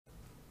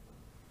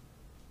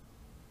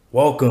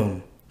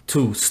Welcome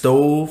to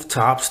Stove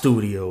Top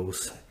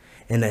Studios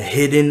in a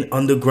hidden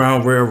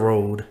underground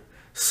railroad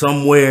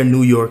somewhere in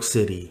New York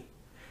City.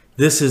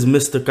 This is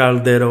Mr.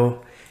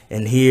 Caldero,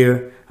 and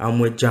here I'm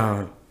with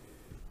John.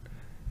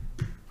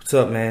 What's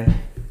up,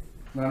 man?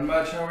 Not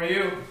much. How are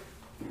you?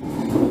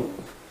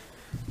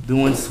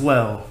 Doing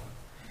swell,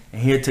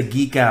 and here to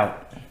geek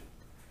out.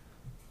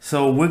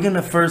 So we're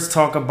gonna first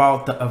talk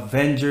about the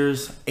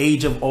Avengers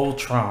Age of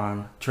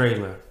Ultron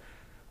trailer.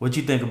 What'd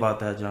you think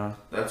about that, John?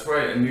 That's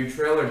right. A new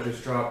trailer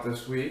just dropped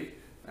this week,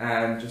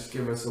 and just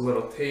give us a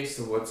little taste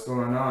of what's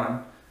going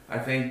on. I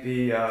think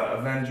the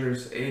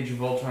Avengers Age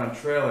of Ultron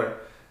trailer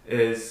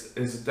is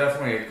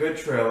definitely a good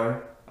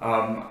trailer.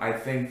 I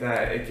think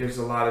that it gives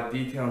a lot of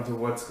detail into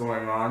what's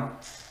going on.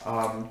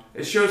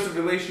 It shows the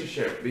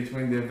relationship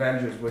between the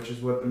Avengers, which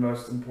is what the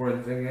most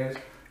important thing is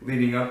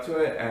leading up to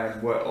it,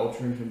 and what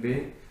Ultron can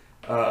be.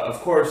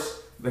 Of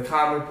course, the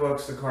comic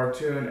books, the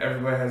cartoon,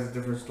 everybody has a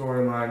different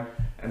storyline,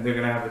 and they're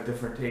going to have a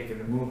different take in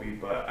the movie,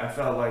 but I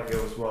felt like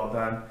it was well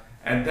done,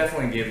 and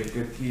definitely gave a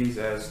good tease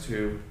as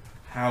to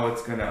how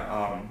it's going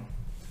to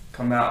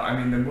come out. I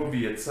mean, the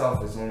movie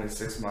itself is only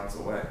 6 months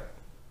away.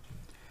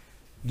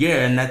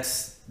 Yeah, and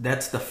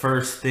that's the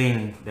first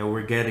thing that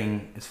we're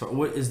getting.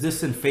 What is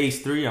this in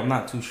Phase 3? I'm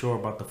not too sure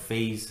about the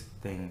phase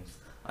things.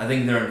 I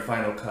think they're in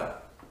Final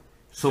Cut.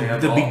 So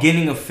the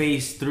beginning of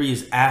Phase 3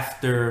 is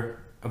after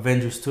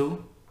Avengers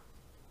 2?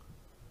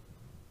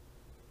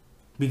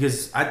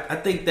 Because I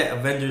think that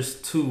Avengers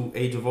 2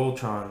 Age of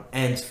Ultron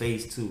ends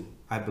Phase 2,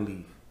 I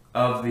believe.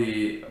 Of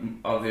the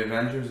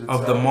Avengers itself?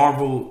 Of the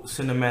Marvel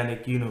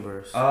Cinematic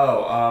Universe.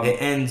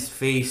 It ends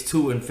Phase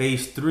 2, and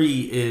Phase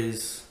 3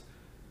 is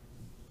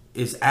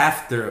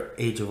after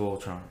Age of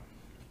Ultron.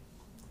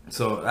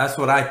 So that's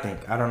what I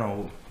think. I don't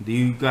know. Do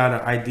you got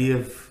an idea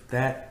of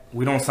that?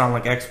 We don't sound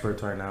like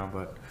experts right now,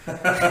 but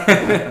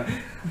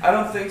I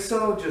don't think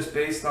so. Just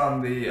based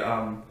on the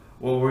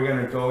what we're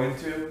gonna go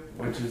into,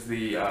 which is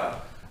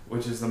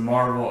the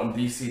Marvel and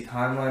DC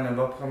timeline of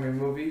upcoming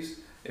movies.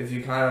 If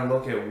you kind of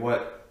look at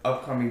what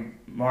upcoming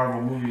Marvel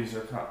movies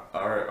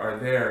are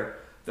there,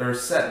 they're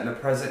set in the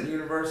present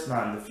universe,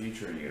 not in the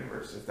future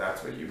universe. If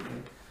that's what you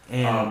mean.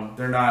 And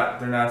they're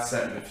not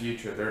set in the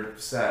future. They're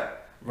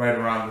set right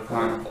around the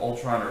time of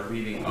Ultron or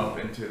leading up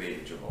into the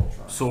Age of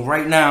Ultron. So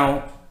right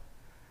now,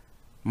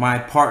 my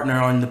partner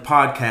on the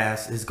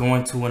podcast is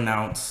going to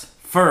announce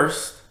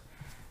first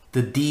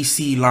the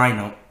DC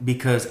lineup,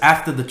 because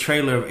after the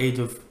trailer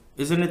of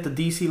isn't it the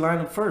DC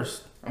lineup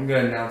first? I'm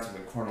gonna announce them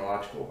in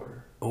chronological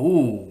order.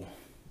 Ooh.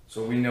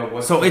 So we know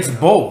what. So it's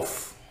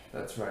both.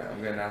 That's right. I'm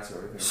gonna announce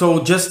everything.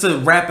 So just to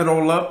wrap it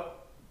all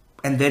up,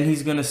 and then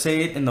he's gonna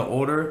say it in the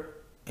order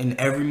in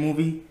every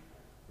movie.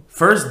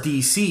 First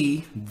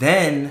DC,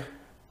 then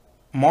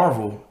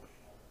Marvel.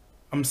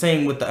 I'm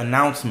saying with the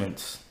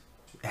announcements.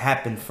 It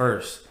happened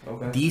first.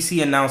 Okay.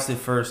 DC announced it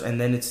first,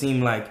 and then it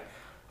seemed like,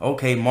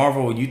 okay,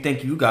 Marvel, you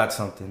think you got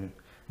something.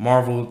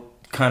 Marvel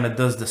kind of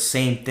does the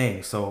same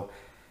thing. So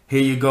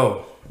here you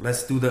go.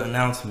 Let's do the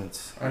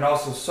announcements. And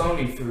also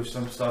Sony threw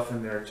some stuff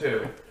in there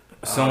too.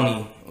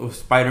 Sony,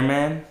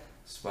 Spider-Man?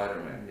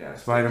 Spider-Man, yeah.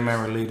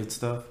 Spider-Man related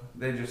stuff.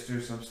 They just do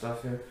some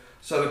stuff here.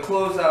 So the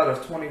closeout of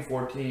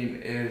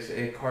 2014 is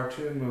a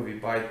cartoon movie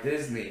by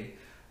Disney.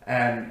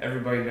 And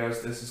everybody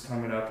knows this is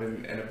coming up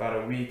in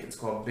about a week. It's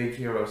called Big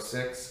Hero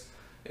 6.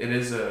 It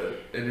is a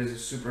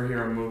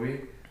superhero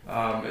movie.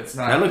 It's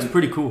not. That looks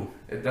pretty cool.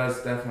 It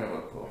does definitely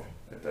look cool.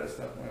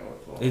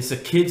 It's a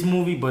kids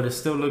movie, but it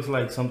still looks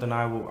like something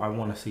I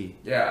want to see.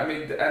 Yeah, I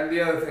mean, and the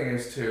other thing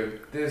is too,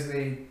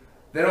 Disney,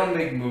 they don't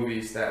make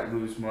movies that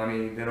lose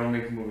money. They don't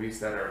make movies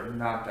that are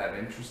not that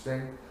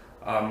interesting.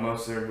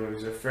 Most of their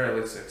movies are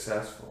fairly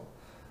successful.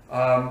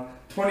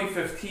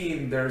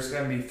 2015, there's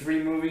going to be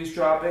 3 movies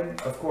dropping.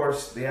 Of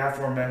course, the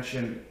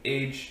aforementioned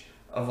Age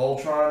of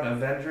Ultron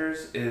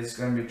Avengers is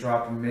going to be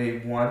dropping May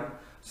 1.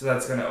 So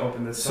that's going to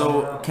open the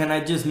summer. So can I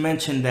just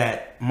mention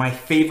that my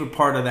favorite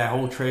part of that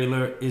whole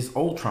trailer is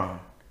Ultron.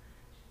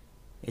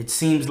 It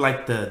seems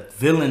like the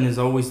villain is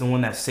always the one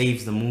that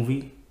saves the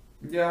movie.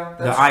 Yeah,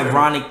 that's the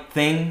ironic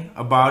thing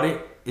about it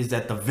is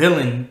that the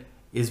villain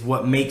is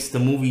what makes the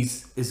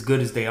movies as good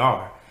as they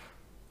are.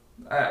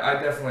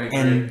 I definitely agree.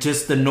 And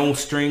just the no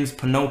strings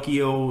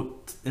Pinocchio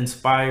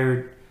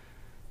inspired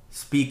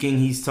speaking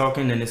he's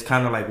talking, and it's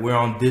kind of like we're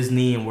on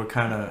Disney and we're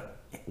kind of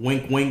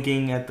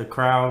winking at the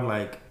crowd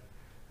like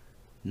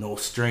no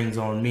strings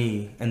on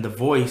me. And the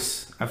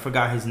voice, I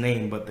forgot his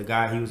name, but the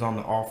guy, he was on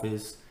The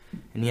Office,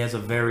 and he has a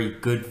very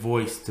good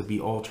voice to be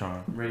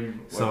Ultron.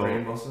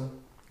 Rainn Wilson?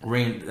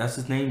 That's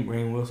his name,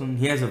 Rainn Wilson.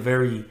 He has a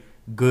very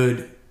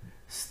good,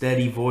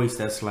 steady voice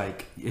that's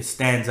like, it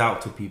stands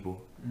out to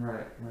people.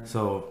 Right.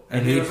 So,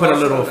 and he put a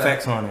little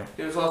effects on it.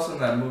 He was also in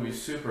that movie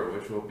Super,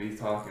 which we'll be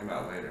talking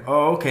about later.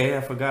 Oh, okay,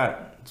 I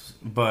forgot.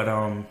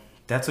 But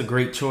that's a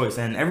great choice,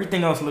 and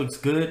everything else looks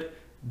good.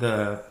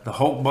 The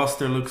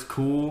Hulkbuster looks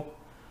cool,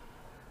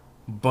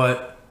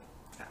 but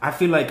I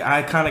feel like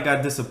I kind of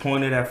got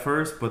disappointed at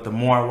first. But the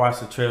more I watch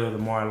the trailer, the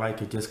more I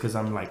like it, just because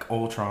I'm like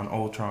Ultron.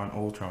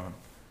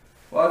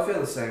 Well, I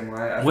feel the same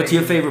way. What's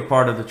your favorite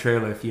part of the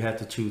trailer if you had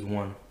to choose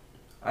one?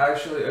 I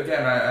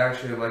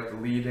actually like the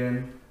lead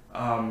in.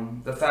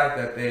 The fact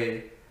that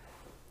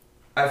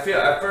I feel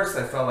at first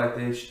I felt like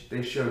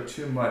they showed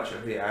too much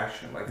of the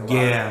action, like a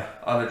lot of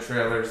other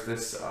trailers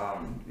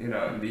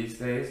in these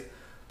days.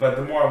 But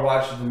the more I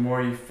watch it, the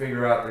more you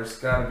figure out there's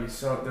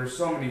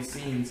so many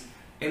scenes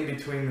in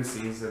between the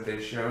scenes that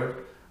they showed.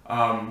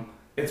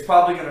 It's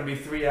probably going to be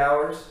 3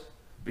 hours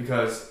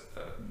because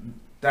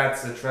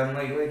that's the trend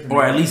lately.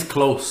 Or at least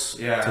close.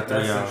 Yeah, to 3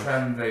 that's hours. the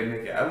trend. They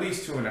make it at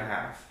least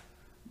 2.5.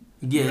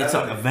 Yeah, it's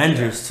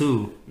Avengers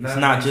too. It's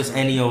not just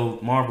any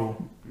old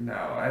Marvel. No,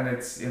 and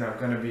it's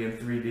going to be in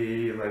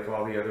 3D like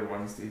all the other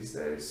ones these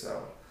days.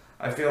 So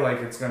I feel like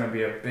it's going to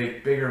be a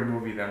bigger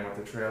movie than what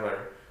the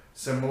trailer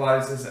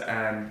symbolizes.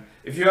 And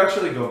if you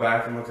actually go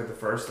back and look at the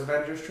first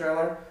Avengers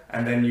trailer,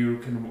 and then you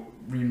can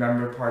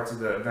remember parts of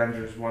the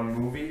Avengers 1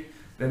 movie,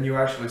 then you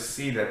actually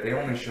see that they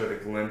only showed a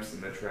glimpse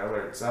in the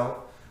trailer itself.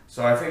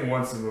 So I think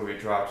once the movie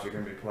drops, you're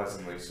going to be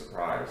pleasantly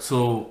surprised.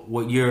 So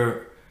what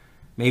you're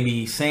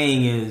maybe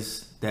saying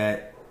is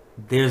that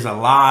there's a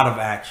lot of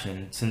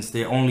action since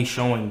they're only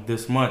showing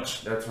this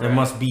much. That's right. There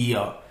must be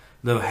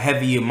the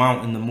heavy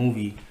amount in the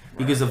movie.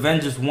 Because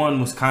Avengers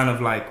 1 was kind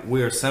of like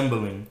we're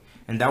assembling,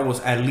 and that was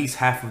at least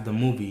half of the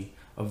movie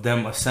of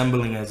them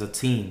assembling as a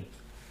team.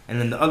 And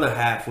then the other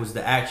half was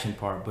the action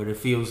part, but it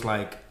feels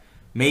like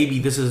maybe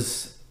this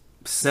is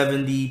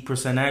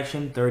 70%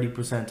 action,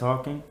 30%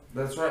 talking.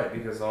 That's right,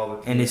 because all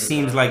the... And it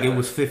seems like it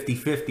was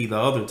 50-50 the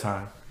other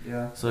time.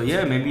 Yeah. So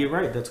yeah, maybe you're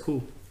right. That's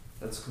cool.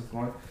 That's a good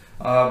point.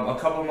 A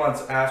couple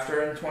months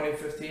after, in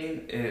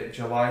 2015,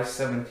 July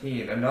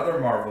 17, another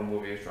Marvel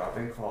movie is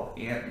dropping called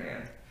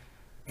Ant-Man.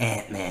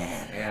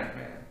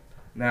 Ant-Man.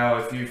 Now,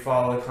 if you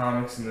follow the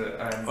comics and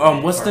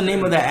the... what's the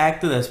name of the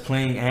actor that's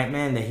playing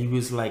Ant-Man that he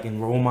was like in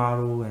Role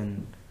Model,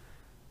 and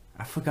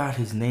I forgot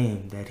his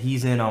name, that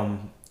he's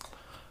in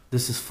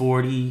This Is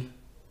 40.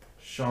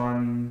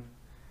 Sean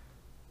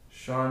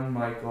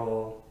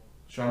Michael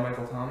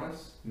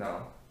Thomas?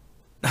 No.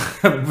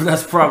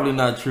 That's probably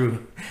not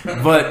true.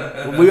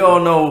 But we all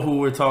know who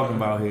we're talking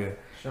about here.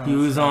 He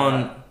was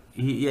on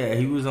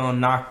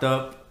Knocked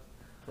Up.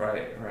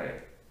 Right.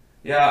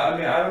 Yeah, I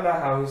mean, I don't know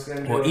how he's going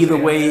to do it. Well, either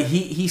way,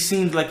 he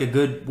seems like a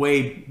good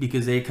way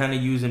because they're kind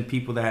of using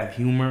people that have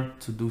humor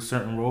to do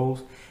certain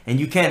roles. And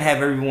you can't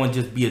have everyone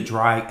just be a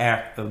dry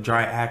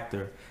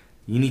actor.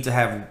 You need to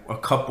have a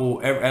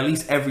couple, at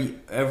least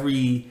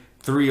every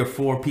 3 or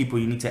 4 people,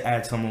 you need to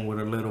add someone with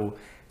a little,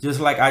 just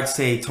like I'd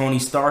say Tony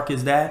Stark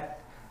is that.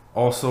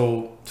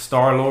 Also,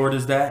 Star-Lord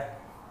is that.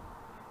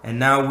 And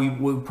now we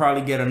will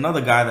probably get another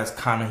guy that's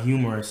kind of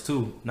humorous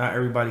too. Not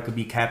everybody could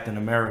be Captain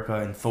America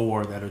and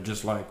Thor that are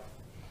just like,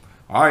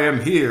 I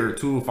am here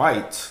to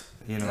fight.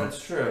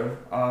 That's true.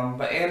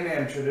 But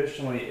Ant-Man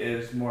traditionally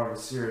is more of a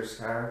serious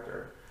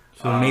character.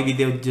 So maybe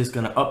they're just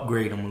going to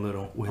upgrade him a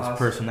little with his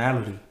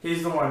personality.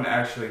 He's the one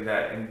actually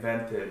that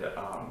invented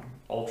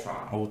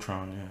Ultron.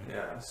 Ultron, yeah.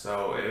 Yeah,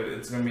 so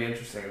it's going to be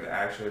interesting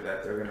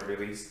that they're going to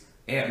release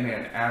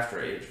Ant-Man after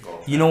Age of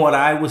Ultron. You know what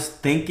I was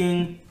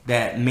thinking?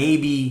 That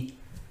maybe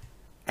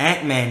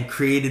Ant-Man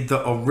created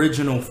the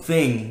original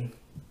thing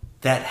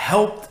that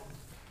helped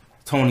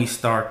Tony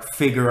Stark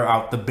figure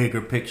out the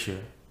bigger picture.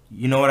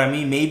 You know what I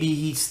mean? Maybe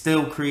he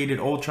still created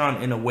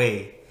Ultron in a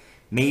way.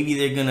 Maybe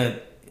they're going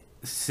to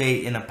say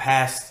in a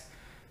past...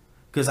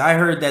 Because I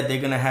heard that they're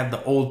going to have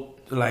the old...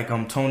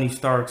 Tony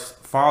Stark's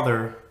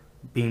father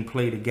being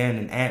played again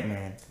in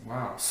Ant-Man.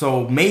 Wow.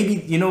 So maybe,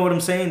 you know what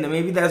I'm saying? That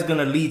maybe that's going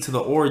to lead to the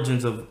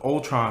origins of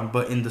Ultron,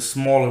 but in the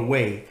smaller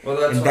way.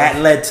 Well, and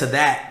that led to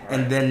that. Right.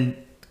 And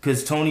then,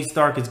 because Tony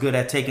Stark is good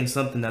at taking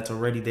something that's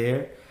already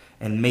there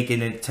and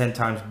making it 10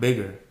 times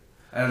bigger.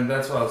 And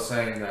that's what I was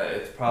saying, that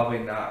it's probably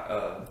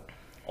not...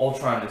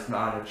 Ultron is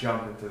not a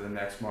jump into the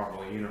next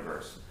Marvel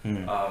universe.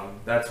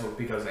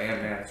 Because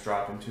Ant-Man's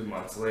dropping 2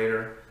 months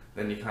later,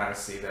 then you kind of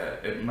see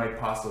that it might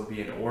possibly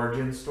be an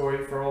origin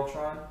story for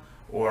Ultron.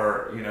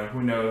 Or,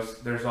 who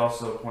knows, there's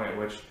also a point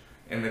which,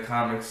 in the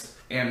comics,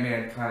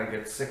 Ant-Man kind of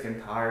gets sick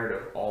and tired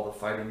of all the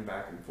fighting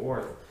back and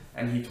forth,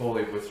 and he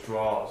totally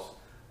withdraws.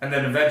 And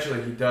then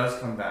eventually he does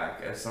come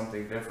back as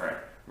something different,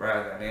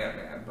 rather than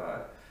Ant-Man.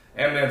 But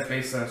Ant-Man's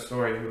based on a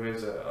story who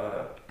is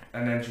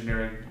an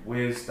engineering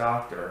whiz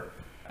doctor,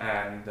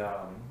 and,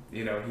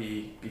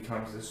 he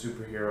becomes a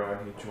superhero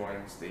and he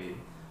joins the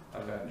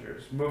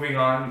Avengers. Moving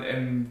on,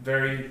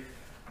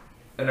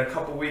 in a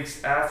couple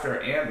weeks after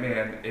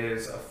Ant-Man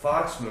is a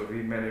Fox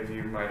movie, many of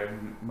you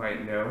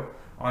might know,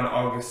 on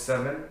August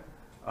 7th.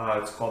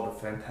 It's called The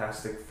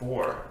Fantastic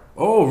Four.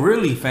 Oh,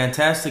 really?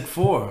 Fantastic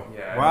Four?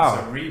 Yeah, wow.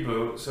 It's a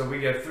reboot, so we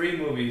get 3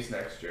 movies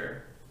next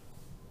year.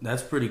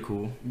 That's pretty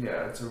cool.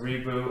 Yeah, it's a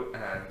reboot,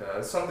 and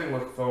it's something to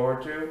look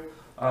forward to,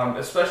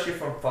 especially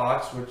from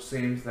Fox, which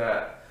seems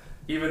that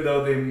even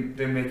though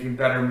they're making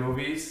better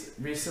movies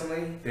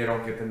recently, they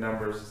don't get the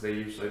numbers as they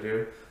usually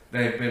do.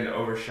 They've been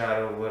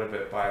overshadowed a little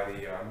bit by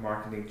the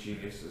marketing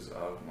geniuses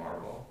of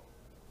Marvel.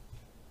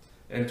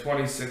 In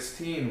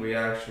 2016, we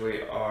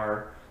actually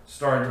are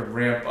starting to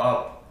ramp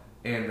up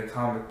in the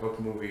comic book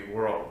movie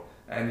world.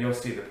 and you'll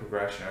see the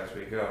progression as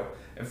we go.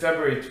 In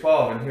February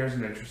 12, and here's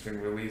an interesting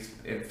release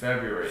in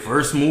February.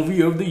 First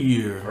movie of the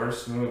year.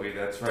 First movie,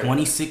 that's right.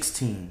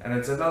 2016. And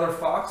it's another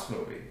Fox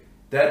movie,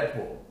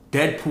 Deadpool.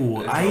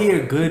 Deadpool. I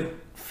hear good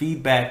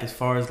feedback as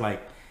far as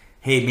like,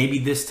 hey, maybe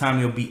this time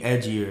he'll be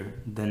edgier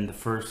than the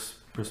first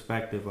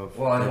perspective of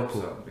Well, I Deadpool. hope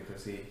so,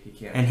 because he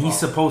can't And talk. he's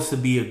supposed to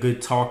be a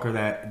good talker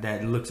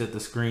that looks at the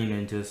screen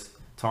and just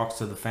talks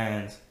to the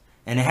fans.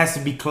 And it has to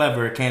be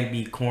clever. It can't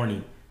be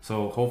corny.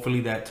 So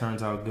hopefully that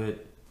turns out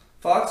good.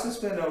 Fox has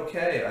been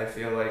okay, I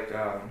feel like,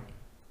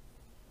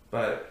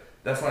 but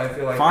that's when I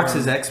feel like Fox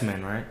is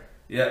X-Men, right?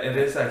 Yeah, it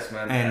is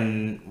X-Men.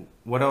 And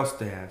what else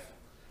they have?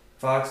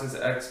 Fox is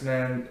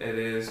X-Men. It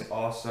is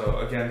also,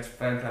 again,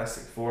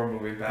 Fantastic Four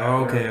movie back.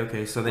 Oh,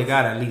 okay. So they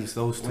got at least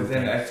those two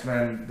Within things.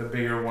 X-Men, the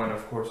bigger one,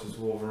 of course, is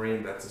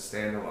Wolverine. That's a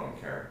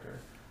standalone character.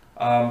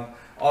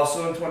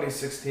 Also in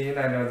 2016,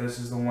 I know this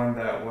is the one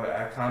that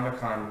at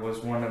Comic-Con was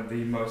one of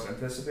the most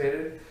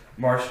anticipated.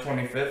 March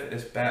 25th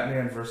is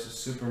Batman vs.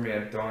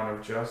 Superman: Dawn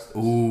of Justice.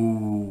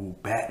 Ooh,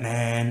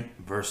 Batman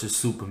versus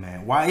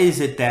Superman. Why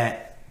is it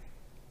that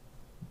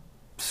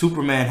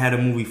Superman had a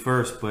movie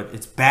first, but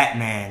it's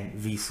Batman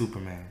v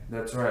Superman?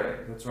 That's right.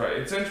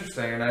 It's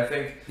interesting, and I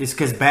think It's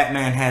because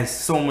Batman has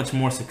so much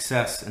more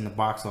success in the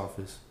box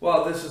office.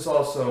 well, this is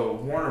also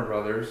Warner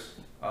Brothers,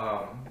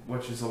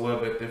 which is a little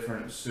bit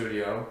different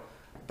studio.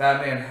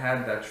 Batman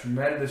had that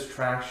tremendous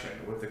traction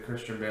with the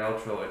Christian Bale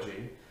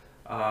trilogy.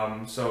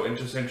 So in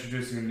just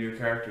introducing a new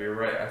character, you're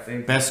right. I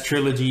think Best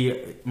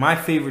trilogy, my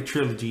favorite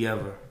trilogy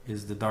ever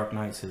is the Dark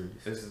Knight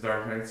series. is the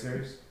Dark Knight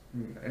series.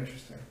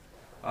 Interesting.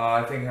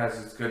 I think it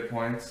has its good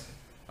points.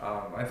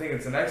 I think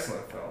it's an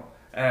excellent film.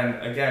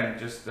 And again,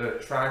 just the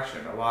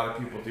traction. A lot of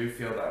people do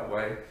feel that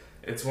way.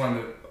 It's one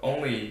of the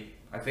only,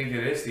 I think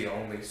it is the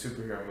only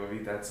superhero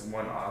movie that's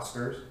won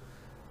Oscars.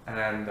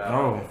 And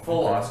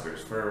full Oscars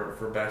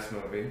for Best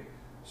Movie.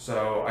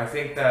 So I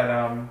think that,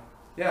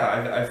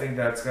 I think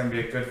that's going to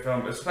be a good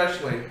film,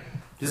 especially...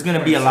 There's going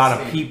to be a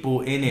lot of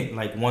people in it,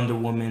 like Wonder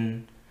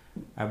Woman.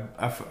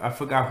 I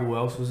forgot who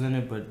else was in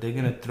it, but they're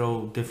going to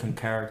throw different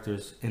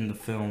characters in the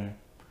film.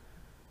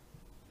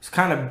 It's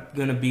kind of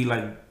going to be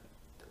like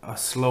a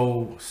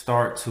slow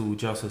start to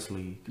Justice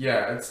League.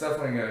 Yeah, it's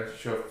definitely going to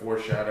show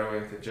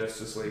foreshadowing to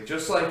Justice League.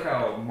 Just like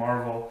how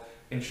Marvel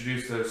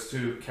introduced those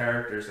two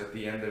characters at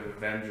the end of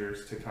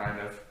Avengers to kind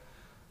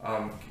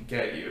of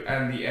get you.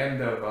 And the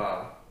end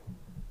of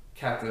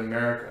Captain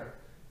America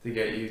to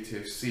get you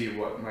to see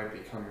what might be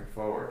coming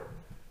forward.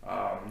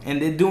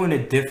 And they're doing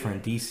it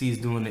different. DC's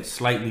doing it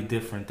slightly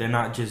different. They're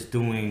not just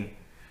doing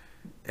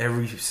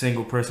every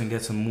single person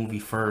gets a movie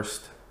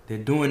first. They're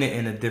doing it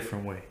in a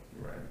different way.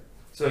 Right.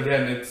 So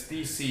again, it's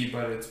DC,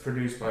 but it's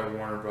produced by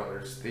Warner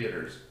Brothers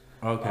Theaters.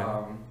 Okay.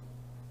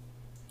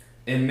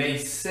 In May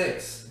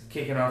 6th,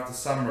 kicking off the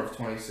summer of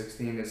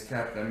 2016, is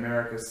Captain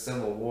America: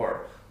 Civil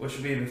War, which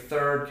will be the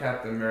third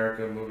Captain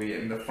America movie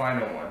and the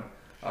final one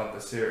of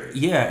the series.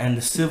 Yeah, and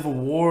the Civil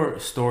War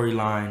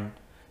storyline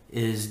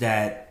is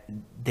that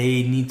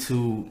they need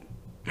to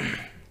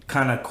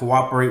kind of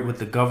cooperate with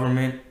the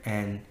government,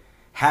 and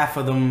half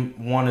of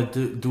them want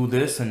to do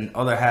this and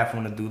other half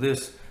want to do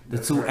this. The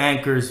That's two right.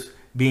 anchors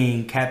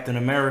being Captain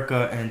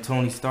America and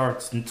Tony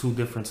Stark's in two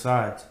different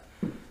sides.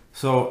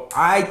 So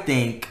I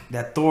think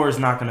that Thor is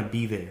not going to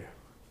be there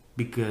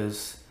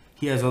because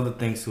he has other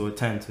things to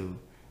attend to,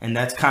 and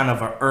that's kind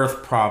of an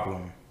Earth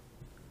problem.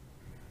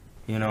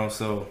 You know,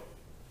 so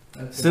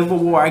That's Civil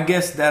War, I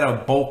guess that'll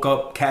bulk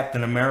up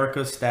Captain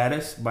America's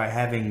status by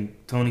having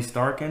Tony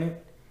Stark in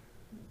it.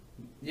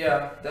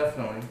 Yeah,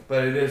 definitely.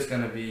 But it is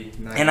going to be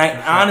 90%. And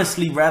I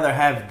honestly rather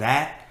have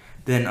that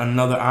than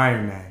another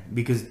Iron Man,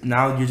 because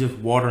now you're just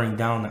watering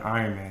down the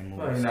Iron Man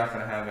Well, movies. you're not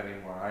going to have any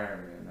more Iron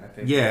Man, I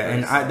think. Yeah,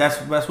 and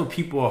that's what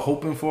people are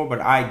hoping for, but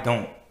I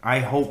don't. I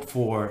hope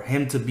for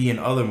him to be in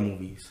other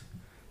movies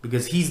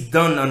because he's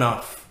done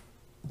enough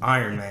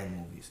Iron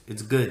Man movies.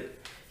 It's good.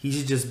 He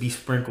should just be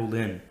sprinkled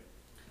in.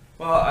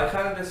 Well, I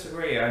kind of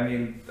disagree. I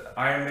mean,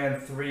 Iron Man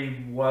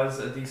 3 was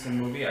a decent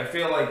movie. I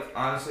feel like,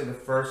 honestly, the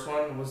first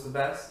one was the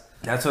best.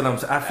 That's what I'm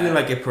saying. I feel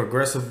like it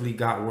progressively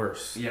got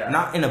worse. Yeah.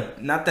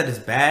 Not that it's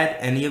bad,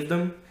 any of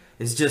them.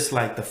 It's just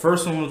like the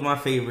first one was my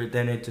favorite,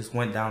 then it just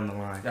went down the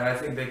line. Yeah, I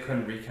think they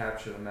couldn't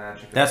recapture the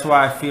magic. That's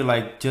why I feel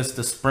like just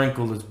the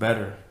sprinkle is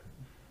better.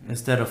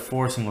 Instead of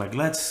forcing, like,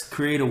 let's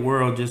create a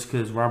world just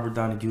because Robert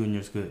Downey Jr.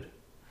 is good.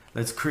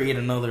 Let's create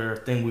another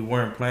thing we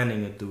weren't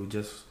planning to do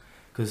just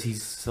because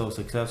he's so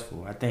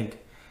successful. I think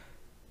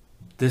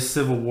this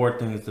Civil War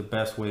thing is the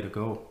best way to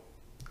go.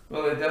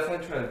 Well, they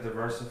definitely try to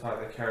diversify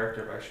the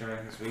character by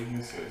showing his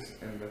weaknesses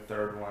in the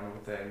third one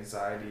with the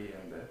anxiety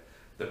and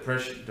the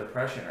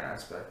depression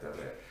aspect of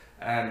it.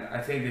 And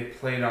I think they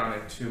played on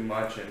it too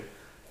much and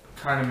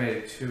kind of made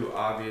it too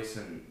obvious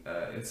and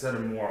instead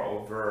of more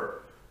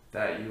overt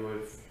that you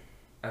would,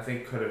 I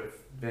think, could have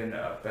been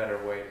a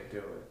better way to do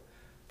it.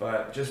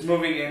 But just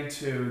moving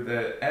into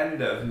the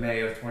end of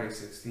May of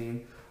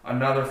 2016,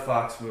 another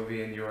Fox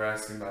movie, and you were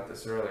asking about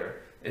this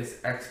earlier, is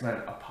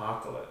X-Men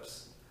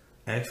Apocalypse.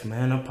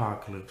 X-Men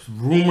Apocalypse.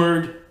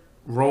 Rumored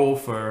role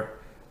for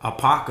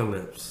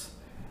Apocalypse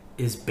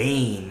is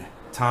Bane,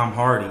 Tom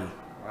Hardy.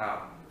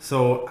 Wow.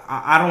 So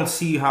I don't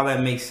see how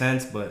that makes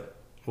sense, but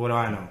what do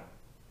I know?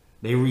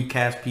 They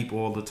recast people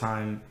all the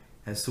time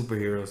as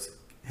superheroes.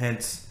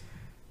 Hence,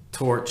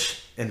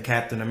 Torch and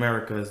Captain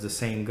America is the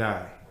same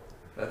guy.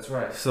 That's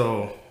right.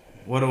 So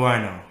what do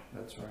I know?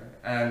 That's right.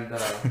 And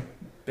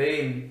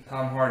Bane,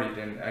 Tom Hardy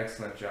did an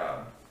excellent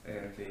job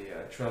in the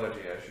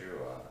trilogy, as you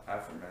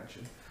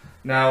aforementioned.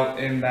 Now,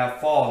 in that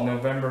fall,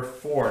 November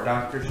 4,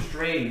 Doctor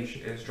Strange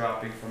is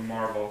dropping from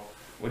Marvel,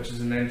 which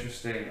is an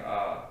interesting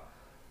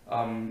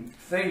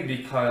thing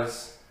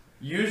because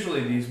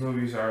usually these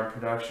movies are in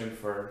production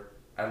for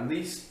at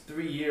least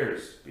 3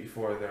 years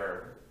before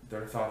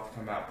they're thought to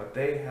come out. But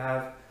they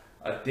have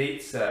a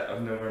date set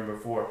of November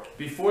 4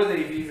 before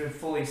they've even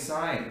fully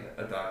signed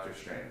a Doctor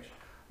Strange.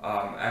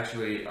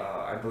 Actually,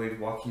 I believe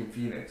Joaquin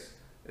Phoenix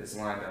is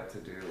lined up to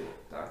do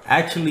Doctor Strange.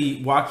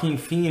 Actually, Joaquin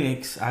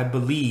Phoenix, I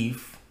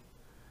believe,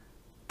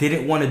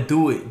 didn't want to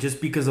do it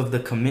just because of the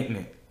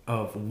commitment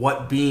of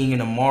what being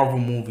in a Marvel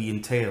movie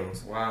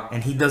entails. Wow.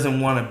 And he doesn't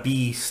want to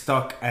be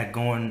stuck at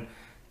going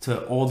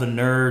to all the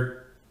nerd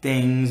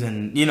things,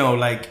 and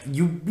like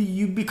you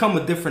become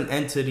a different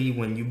entity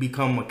when you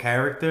become a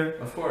character.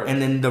 Of course.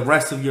 And then the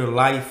rest of your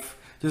life,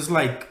 just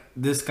like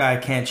this guy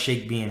can't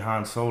shake being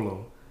Han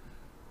Solo.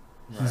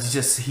 Right.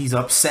 He's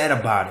upset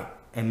about it.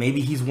 And maybe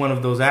he's one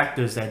of those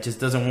actors that just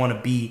doesn't want to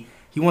be,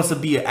 he wants to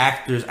be an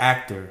actor's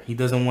actor. He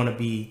doesn't want to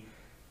be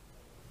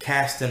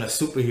cast in a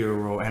superhero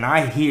role. And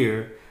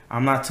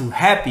I'm not too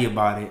happy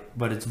about it,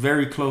 but it's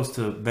very close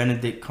to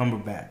Benedict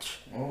Cumberbatch.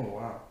 Oh,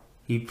 wow.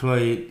 He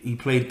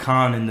played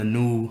Khan in the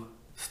new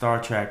Star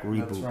Trek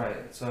reboot. That's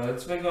right. So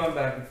it's been going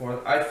back and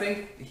forth. I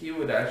think he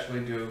would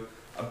actually do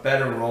a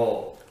better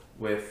role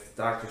with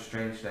Doctor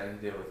Strange than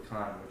he did with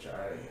Khan, which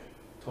I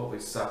totally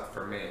sucked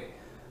for me.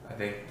 I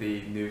think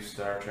the new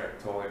Star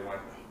Trek totally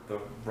went the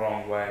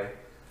wrong way.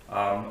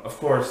 Of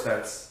course,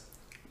 that's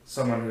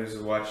someone who's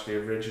watched the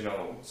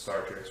original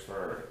Star Treks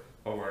for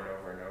over and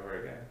over and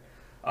over again.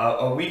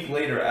 A week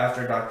later,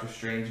 after Doctor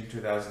Strange in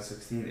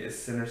 2016, is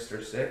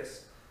Sinister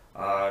Six.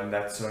 And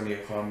that's Sony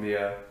of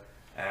Columbia,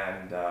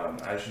 and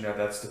as you know,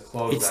 that's the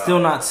close. It's still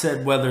not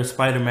said whether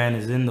Spider-Man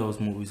is in those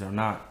movies or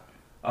not.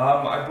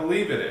 I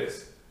believe it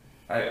is.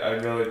 I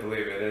really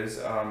believe it is.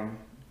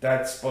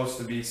 That's supposed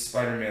to be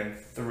Spider-Man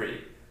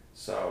 3.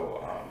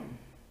 So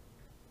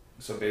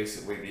so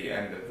basically the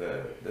end of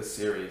the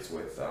series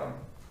with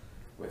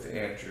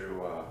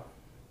Andrew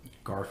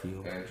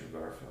Garfield. Andrew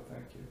Garfield,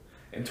 thank you.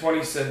 In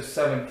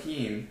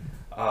 2017,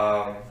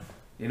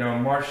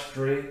 March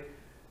 3.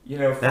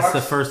 Fox, that's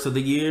the first of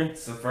the year.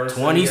 It's the first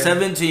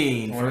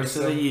 2017, first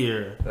of the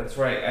year. That's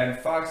right. And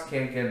Fox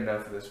can't get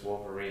enough of this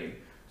Wolverine,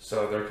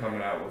 so they're coming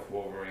out with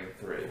Wolverine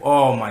 3.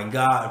 Oh my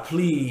God!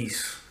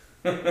 Please,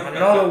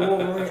 another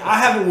Wolverine. I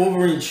have a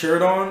Wolverine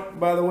shirt on,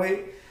 by the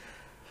way.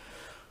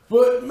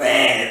 But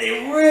man,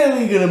 they're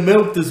really gonna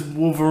milk this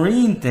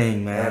Wolverine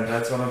thing, man. Yeah,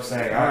 that's what I'm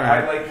saying.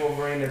 I like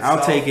Wolverine itself.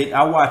 I'll take it.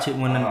 I'll watch it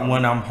when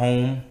I'm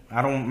home.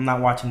 I'm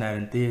not watching that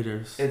in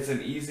theaters. It's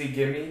an easy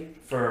gimme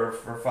for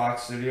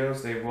Fox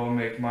Studios. They will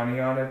make money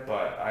on it,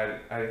 but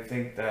I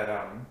think that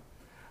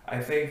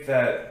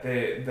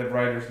the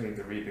writers need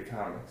to read the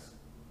comics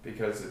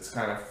because it's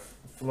kind of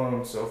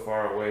flown so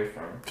far away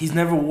from. He's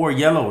never wore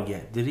yellow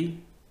yet, did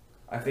he?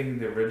 I think in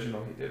the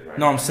original he did, right?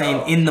 No, I'm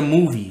saying in the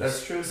movies.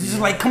 That's true. It's just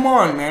like, come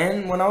on,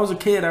 man. When I was a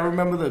kid, I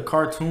remember the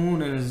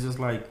cartoon, and it's just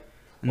like,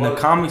 in the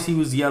comics, he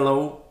was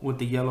yellow with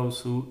the yellow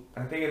suit.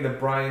 I think in the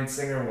Bryan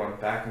Singer one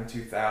back in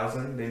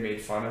 2000, they made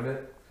fun of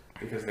it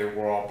because they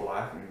were all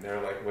black, and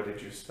they're like, what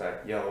did you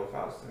expect? Yellow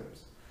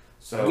costumes.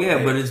 So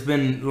yeah, but it's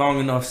been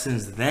long enough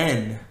since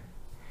then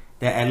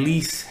that at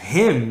least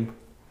him,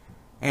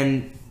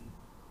 and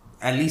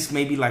at least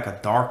maybe like a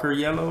darker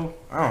yellow.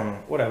 I don't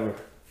know. Whatever.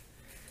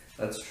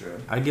 That's true.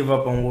 I give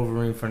up on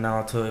Wolverine for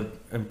now until it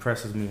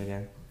impresses me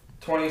again.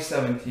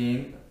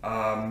 2017,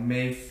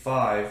 May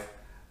 5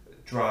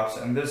 drops,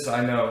 and this,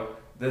 I know,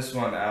 this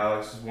one,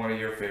 Alex, is one of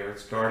your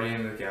favorites,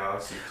 Guardian of the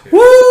Galaxy 2.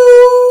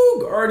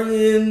 Woo!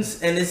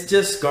 Guardians! And it's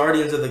just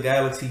Guardians of the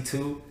Galaxy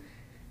 2.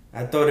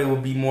 I thought it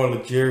would be more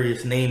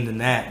luxurious name than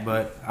that,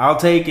 but I'll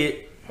take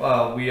it.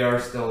 Well, we are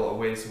still a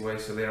ways away,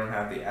 so they don't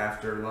have the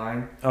after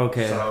line.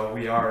 Okay. So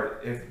we are,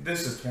 if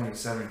this is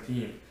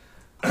 2017.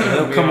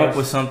 They'll come up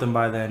with something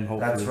by then,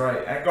 hopefully. That's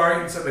right. And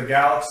Guardians of the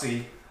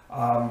Galaxy,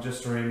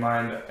 just to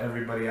remind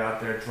everybody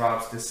out there,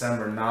 drops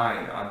December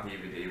 9 on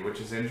DVD, which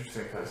is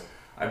interesting because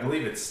I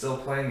believe it's still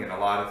playing in a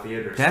lot of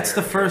theaters. That's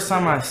the first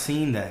time I've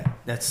seen that.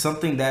 That's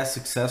something that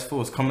successful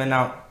is coming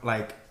out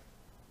like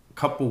a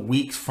couple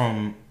weeks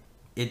from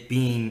it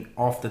being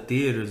off the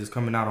theaters. It's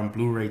coming out on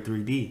Blu-ray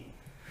 3D.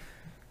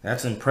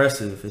 That's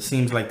impressive. It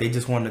seems like they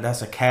just wanted,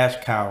 that's a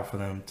cash cow for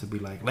them to be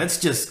like, let's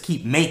just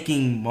keep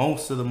making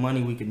most of the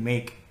money we can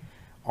make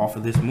off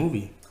of this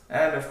movie.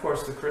 And of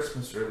course the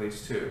Christmas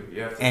release too.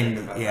 You have to think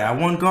about that. I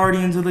want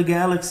Guardians of the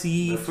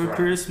Galaxy for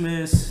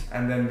Christmas.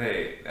 And then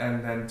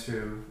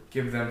to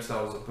give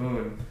themselves a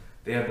boon,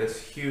 they have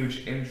this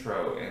huge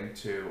intro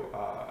into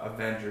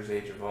Avengers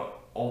Age of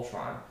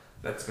Ultron.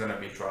 that's going to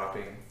be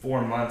dropping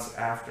 4 months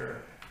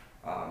after,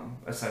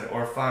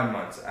 or 5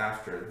 months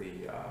after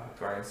the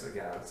Guardians of the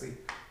Galaxy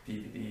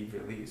DVD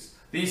release.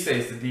 These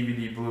days, the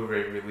DVD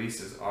Blu-ray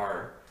releases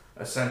are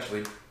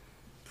essentially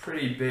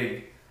pretty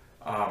big,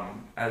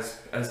 as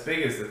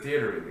big as the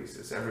theater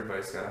releases.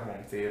 Everybody's got a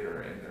home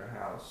theater in their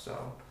house,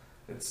 so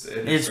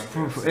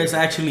it's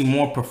actually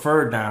more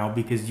preferred now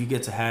because you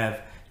get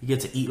to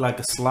eat like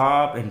a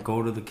slob and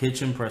go to the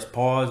kitchen, press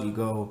pause, you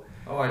go.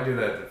 Oh, I do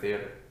that at the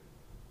theater.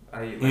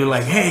 You're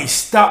like, hey,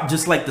 stop,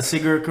 just like the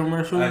cigarette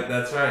commercial.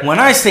 That's right. When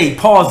I say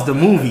pause the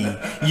movie,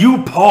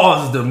 you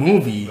pause the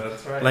movie.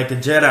 That's right. Like a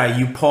Jedi,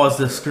 you pause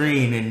the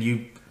screen and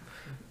you,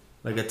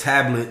 like a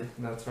tablet.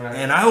 That's right.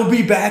 And I will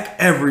be back,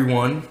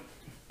 everyone.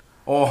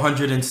 All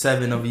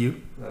 107 of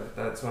you.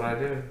 That's what I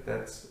do.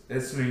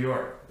 It's New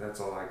York.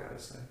 That's all I gotta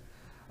say.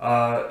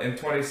 In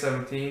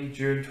 2017,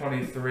 June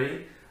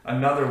 23,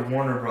 another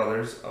Warner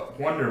Brothers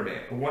Wonder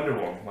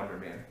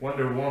Woman.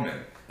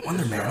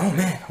 Wonder Man. Oh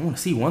man, I want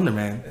to see Wonder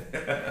Man.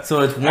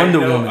 So it's Wonder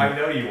Woman. I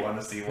know you want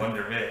to see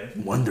Wonder Man.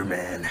 Wonder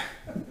Man.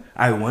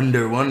 I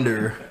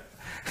wonder.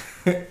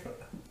 A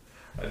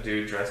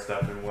dude dressed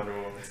up in Wonder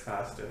Woman's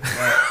costume.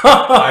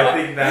 I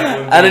think that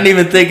would be, I didn't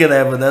even think of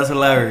that, but that's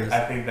hilarious.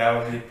 I think that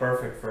would be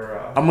perfect for.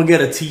 I'm gonna get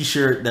a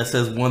T-shirt that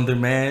says Wonder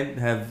Man.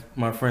 Have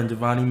my friend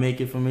Giovanni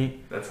make it for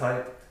me. That's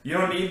hype. You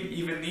don't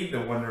even need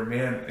the Wonder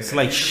Man. It's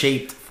like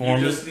shaped for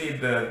me. You just need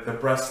the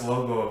breast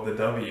logo of the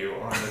W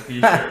on the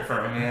T-shirt for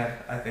a man.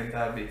 I think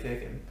that would be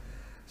kicking.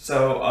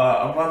 So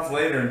a month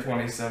later in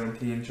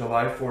 2017,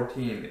 July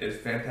 14, is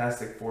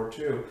Fantastic Four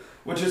 2,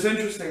 which is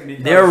interesting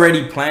because they're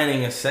already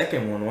planning a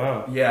second one.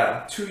 Wow.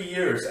 Yeah, 2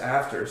 years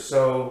after.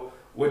 So,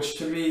 which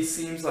to me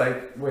seems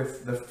like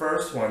with the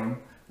first one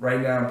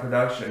right now in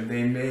production,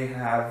 they may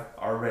have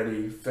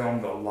already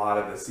filmed a lot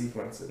of the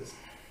sequences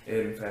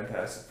in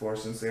Fantastic Four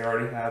since they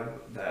already have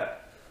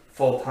that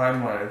full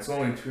timeline. It's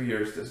only 2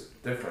 years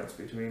difference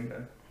between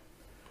them.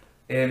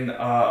 And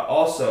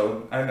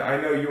also,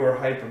 I know you were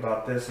hype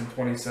about this in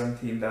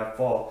 2017, that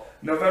fall.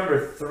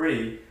 November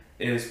 3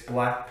 is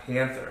Black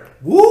Panther.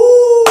 Woo!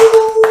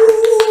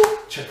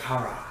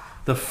 Chikara.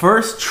 The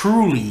first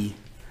truly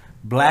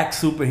black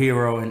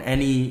superhero in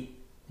any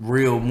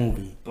real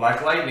movie.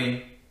 Black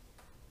Lightning.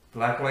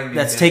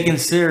 That's taken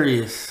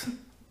serious.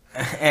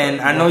 And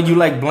I know you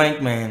like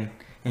Blank Man,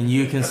 and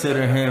you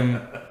consider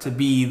him to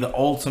be the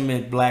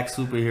ultimate black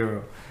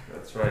superhero.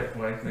 That's right.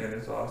 Blank Man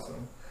is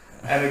awesome.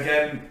 And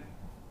again,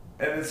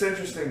 and it's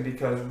interesting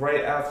because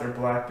right after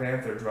Black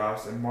Panther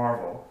drops in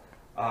Marvel,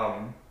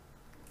 and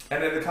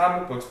in the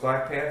comic books,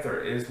 Black Panther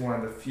is one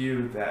of the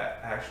few that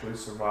actually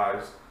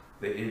survives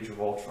the Age of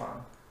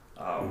Ultron.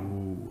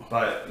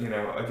 But,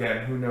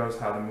 again, who knows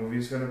how the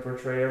movie's going to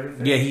portray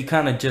everything. Yeah, he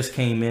kind of just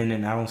came in,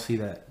 and I don't see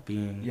that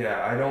being...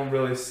 Yeah, I don't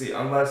really see,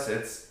 unless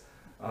it's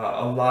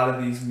a lot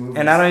of these movies...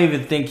 And I don't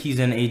even think he's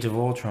in Age of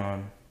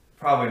Ultron.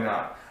 Probably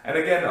not. And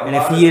again,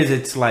 if he is,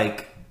 it's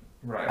like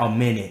right. a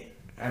minute.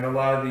 And a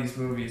lot of these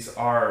movies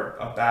are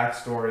a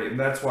backstory, and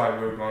that's why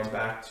we're going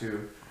back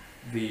to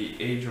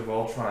the Age of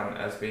Ultron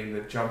as being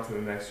the jump to the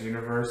next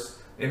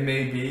universe. It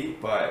may be,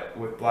 but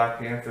with Black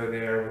Panther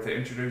there, with the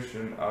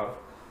introduction of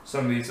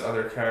some of these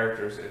other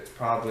characters, it's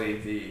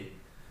probably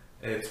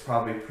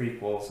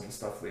prequels and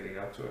stuff leading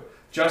up to it.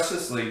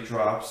 Justice League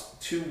drops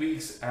 2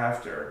 weeks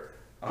after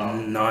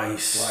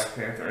nice. Black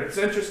Panther. It's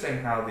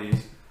interesting how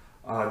these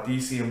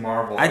DC and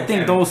Marvel... I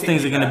think those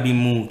things are going to be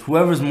moved.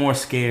 Whoever's more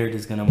scared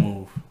is going to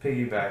move.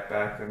 Piggyback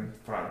back and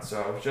front.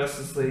 So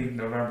Justice League,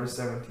 November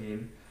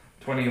 17,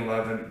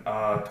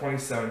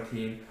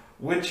 2017,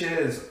 which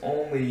is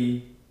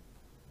only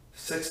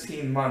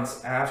 16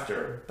 months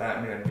after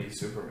Batman v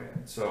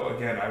Superman. So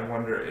again, I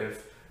wonder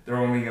if they're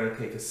only going to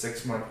take a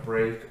 6-month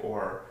break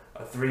or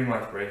a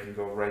 3-month break and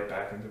go right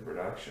back into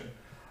production.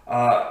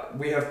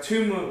 We have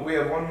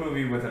one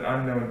movie with an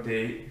unknown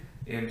date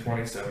in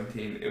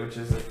 2017, which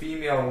is a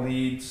female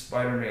lead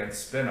Spider-Man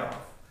spinoff.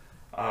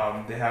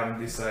 They haven't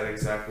decided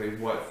exactly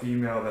what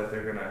female that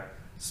they're gonna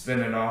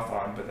spin it off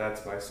on, but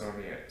that's by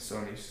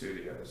Sony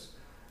Studios.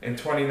 In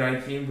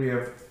 2019, we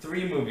have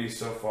 3 movies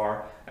so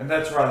far, and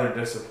that's rather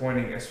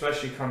disappointing,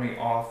 especially coming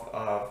off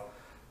of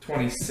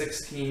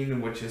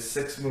 2016, which is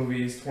 6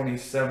 movies,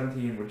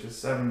 2017, which is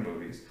 7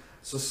 movies.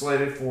 So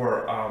slated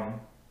for,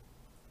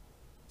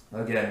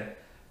 again,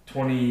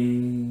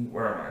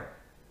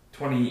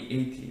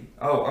 2018.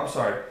 Oh, I'm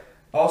sorry.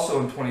 Also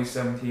in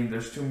 2017,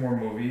 there's 2 more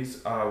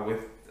movies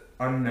with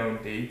unknown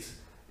dates.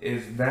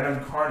 Is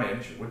Venom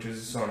Carnage, which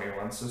is a Sony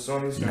one. So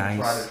Sony's going to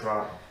try to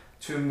drop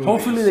 2 movies.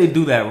 Hopefully they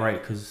do that right,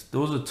 because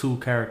those are 2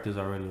 characters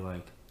I really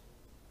like.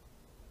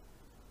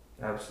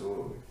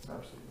 Absolutely.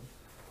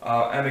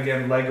 And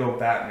again, Lego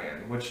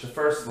Batman, which the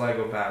first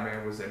Lego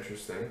Batman was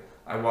interesting.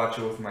 I watch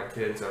it with my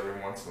kids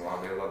every once in a while.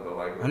 They love the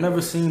Lego. I've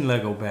never seen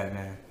Lego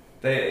Batman.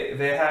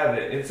 They have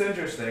it. It's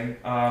interesting.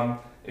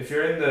 If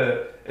you're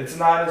it's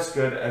not as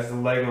good as the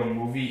Lego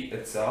movie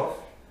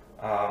itself,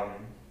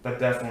 but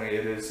definitely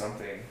it is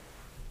something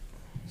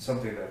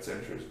that's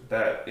interesting.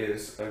 That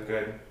is a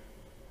good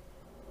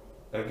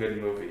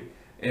movie.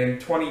 In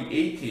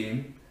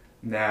 2018,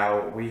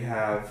 now we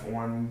have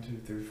 1,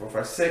 2, 3, 4,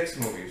 5, 6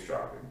 movies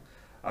dropping.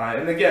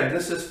 And again,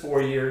 this is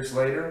 4 years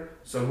later,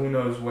 so who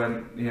knows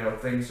when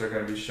things are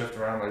going to be shifted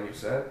around, like you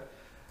said.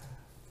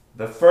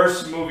 The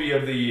first movie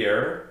of the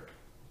year,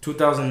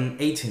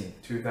 2018,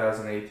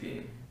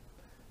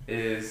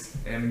 is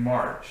in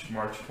March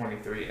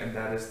 23, and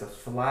that is The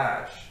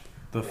Flash.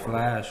 The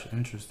Flash,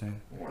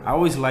 interesting. I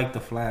always liked The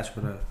Flash,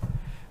 but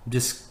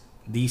just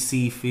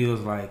DC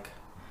feels like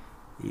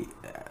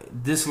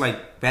this,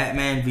 like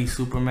Batman v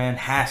Superman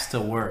has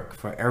to work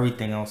for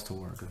everything else to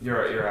work.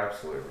 You're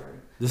absolutely right.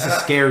 This is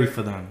scary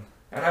for them.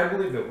 And I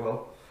believe it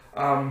will.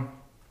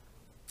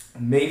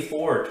 May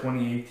 4,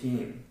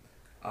 2018.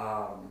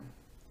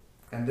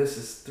 And this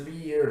is 3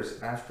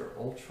 years after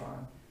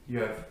Ultron. You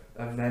have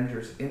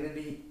Avengers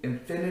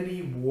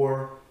Infinity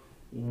War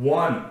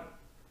 1.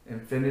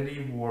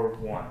 Infinity War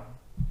 1.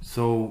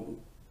 So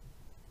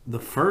the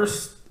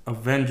first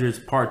Avengers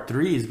Part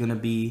 3 is going to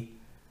be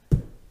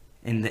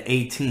in the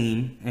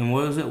 18. And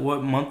what is it?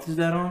 What month is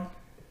that on?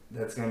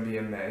 That's going to be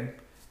in May.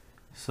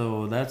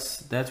 So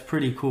that's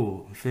pretty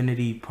cool.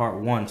 Infinity Part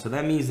 1. So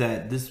that means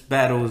that this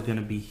battle is going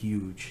to be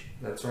huge.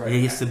 That's right.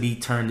 It gets to be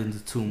turned into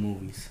 2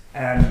 movies.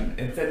 And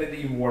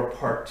Infinity War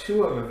Part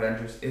 2 of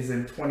Avengers is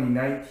in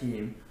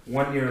 2019,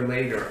 1 year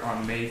later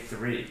on May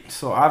 3.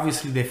 So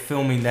obviously they're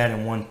filming that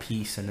in one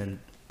piece and then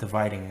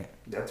dividing it.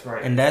 That's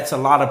right. And that's a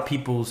lot of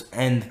people's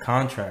end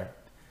contract.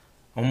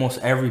 Almost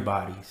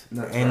everybody's.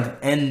 That's right. Right.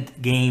 End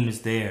game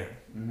is there.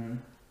 Mm-hmm.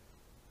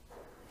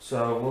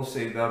 So we'll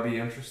see. That'll be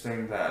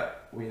interesting that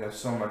we have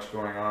so much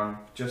going on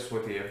just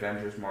with the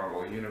Avengers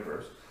Marvel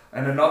Universe.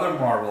 And another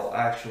Marvel,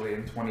 actually,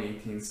 in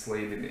 2018,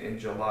 slated in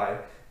July,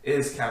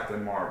 is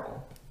Captain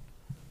Marvel.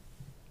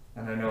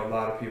 And I know a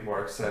lot of people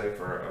are excited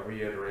for a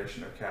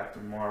reiteration of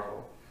Captain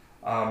Marvel.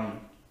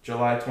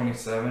 July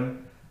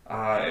 27,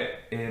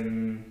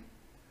 in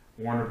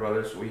Warner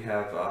Brothers, we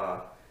have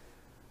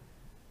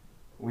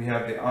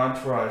the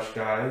Entourage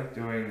guy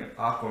doing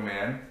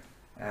Aquaman.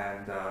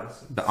 And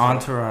the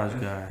Entourage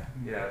guy.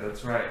 Yeah,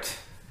 that's right.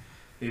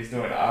 He's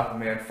doing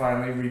Aquaman,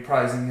 finally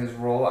reprising his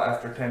role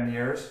after 10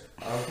 years.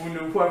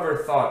 Whoever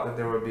thought that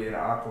there would be an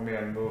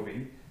Aquaman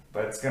movie,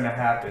 but it's going to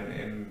happen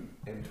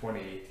in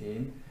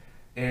 2018.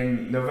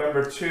 In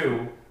November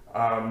 2,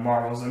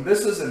 Marvel's, and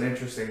this is an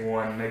interesting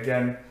one. And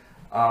again,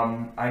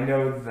 I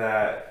know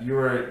that you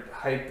were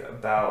hyped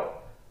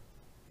about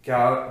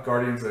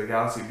Guardians of the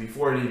Galaxy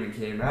before it even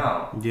came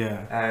out.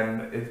 Yeah.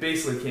 And it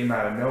basically came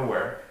out of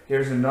nowhere.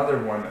 Here's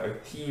another one, a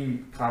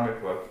team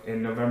comic book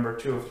in November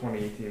 2 of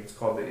 2018. It's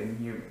called The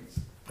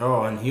Inhumans. Oh,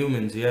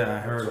 Inhumans, yeah, I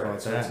heard about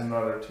that. So it's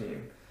another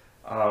team.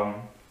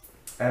 And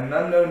an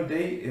unknown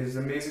date is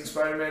Amazing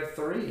Spider-Man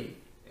 3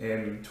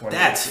 in 2018.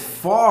 That's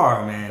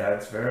far, man.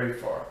 That's very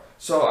far.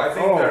 So I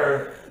think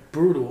they're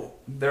brutal.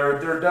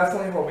 They're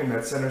definitely hoping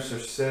that Sinister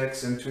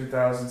 6 in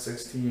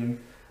 2016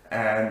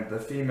 and the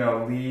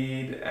female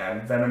lead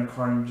and Venom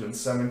Carnage in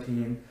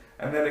 17.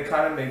 And then it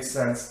kind of makes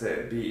sense that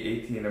it'd be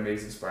 18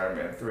 Amazing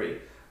Spider-Man 3.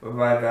 But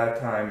by that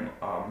time,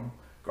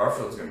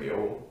 Garfield's going to be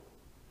old.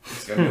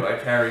 It's going to be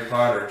like Harry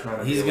Potter trying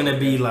to... He's going to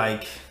be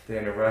like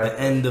the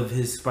end of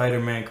his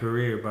Spider-Man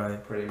career by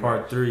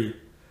Part 3.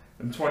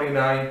 In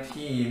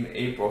 2019,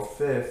 April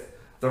 5th,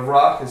 The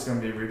Rock is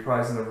going to be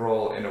reprising the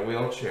role in a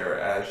wheelchair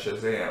as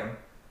Shazam.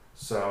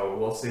 So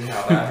we'll see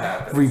how that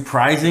happens.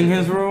 Reprising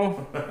his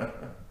role?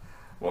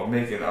 Well,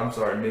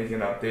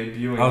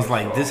 debuting. I was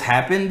like, this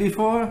happened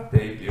before?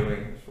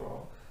 Debuting his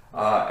role.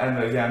 And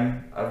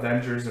again,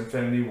 Avengers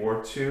Infinity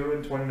War 2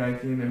 in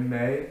 2019 in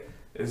May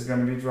is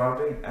going to be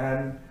dropping.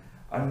 And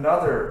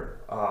another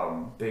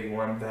big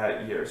one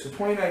that year. So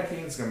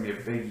 2019 is going to be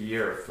a big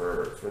year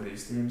for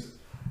these teams.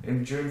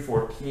 On June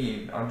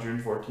 14,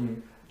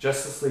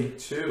 Justice League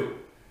 2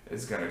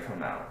 is going to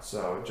come out.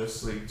 So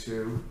Justice League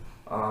 2,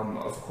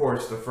 of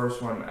course, the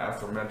first one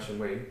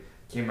aforementionedly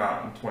came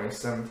out in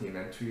 2017,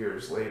 and 2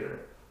 years later,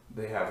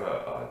 they have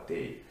a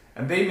date.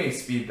 And they may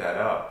speed that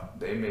up.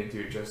 They may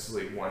do Justice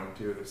League 1 and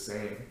 2 the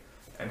same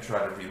and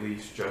try to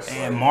release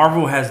And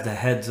Marvel has the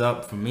heads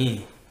up for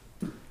me.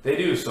 They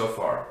do so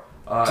far.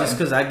 Just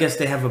because I guess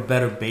they have a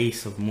better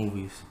base of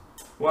movies.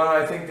 Well,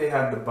 I think they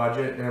have the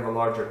budget. They have a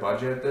larger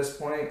budget at this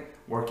point,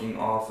 working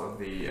off of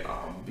the...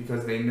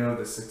 because they know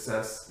the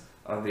success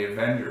of the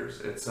Avengers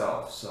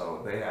itself.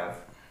 So they have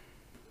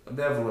a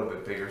little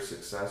bit bigger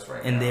success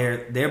right now. And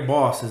their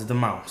boss is the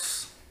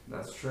mouse.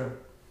 That's true.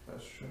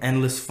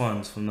 Endless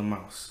funds from the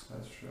mouse.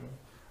 That's true.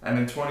 And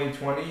in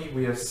 2020,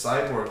 we have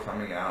Cyborg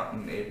coming out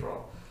in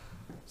April.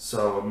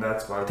 So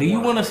that's why. Do you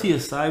want to see a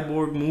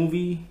Cyborg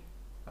movie?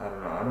 I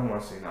don't know. I don't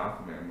want to see an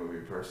Aquaman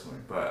movie personally,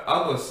 but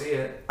I'll go see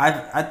it.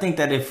 I think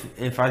that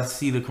if I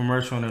see the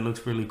commercial and it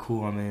looks really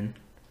cool, I'm in.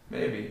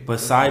 Maybe. But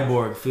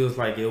Cyborg feels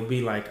like it'll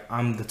be like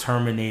I'm the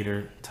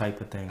Terminator type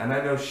of thing. And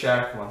I know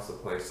Shaq wants to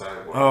play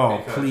Cyborg.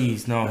 Oh,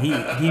 please, no.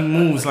 He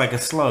moves like a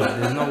slug.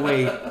 There's no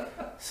way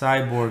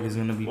Cyborg is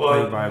going to be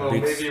played by a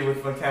big... maybe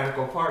with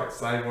mechanical parts.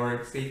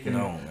 Cyborg, he can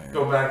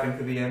go back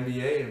into the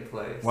NBA and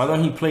play. Why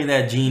don't he play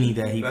that genie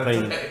that he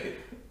played? Right.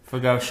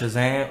 Forgot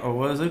Shazam, or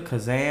what is it?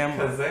 Kazam?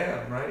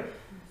 Kazam, right?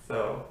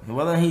 though.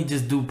 Why don't he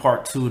just do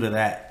part 2 to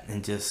that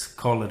and just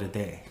call it a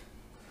day?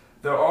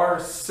 There are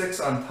 6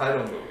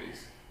 untitled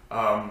movies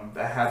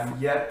that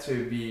have yet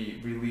to be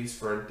released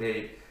for a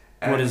date.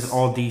 And What is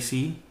all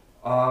DC?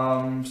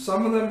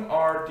 Some of them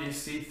are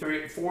DC.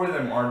 4 of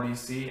them are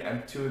DC,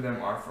 and 2 of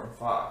them are from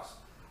Fox.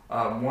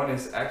 One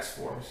is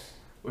X-Force,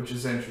 which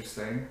is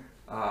interesting,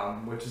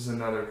 which is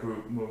another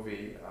group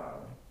movie,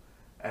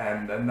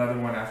 and another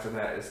one after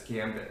that is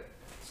Gambit.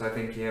 So I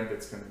think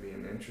Gambit's going to be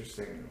an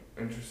interesting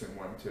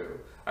one too.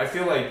 I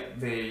feel like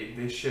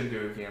they should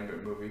do a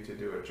Gambit movie to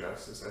do it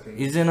justice. I think.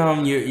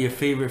 Isn't your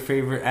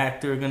favorite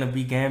actor gonna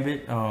be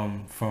Gambit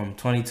from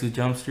 22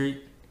 Jump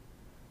Street?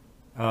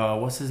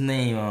 What's his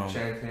name?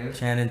 Channing Tatum.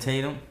 Channing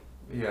Tatum.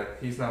 Yeah,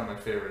 he's not my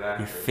favorite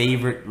actor.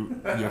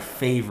 Your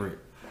favorite.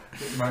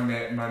 my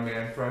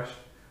man crush.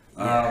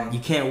 Yeah, you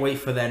can't wait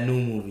for that new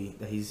movie.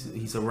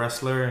 He's a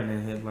wrestler and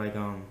then hit like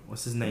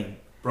what's his name?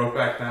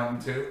 Brokeback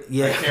Mountain 2?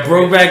 Yeah,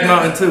 Brokeback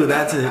Mountain 2,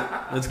 that's it.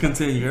 Let's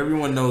continue.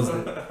 Everyone knows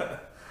it.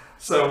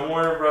 So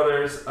Warner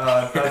Brothers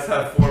does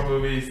have 4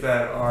 movies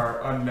that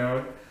are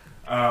unknown.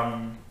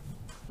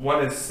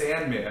 One is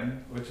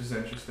Sandman, which is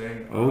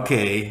interesting.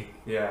 Okay.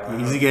 Yeah.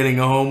 Is he getting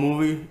a whole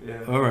movie?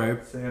 Yeah.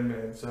 Alright.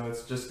 Sandman. So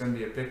it's just going to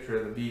be a picture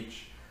of the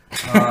beach.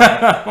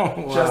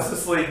 Wow.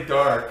 Justice League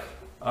Dark.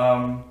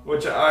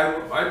 Which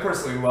I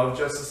personally love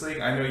Justice League.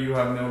 I know you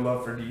have no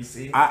love for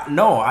DC.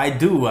 No, I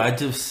do.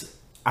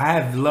 I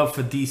have love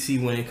for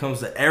DC when it comes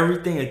to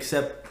everything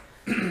except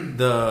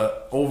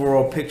the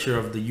overall picture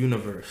of the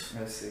universe.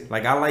 I see.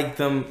 Like, I like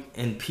them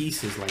in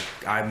pieces. Like,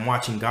 I'm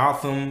watching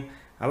Gotham.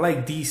 I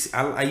like DC.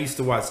 I used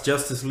to watch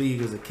Justice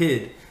League as a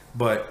kid,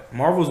 but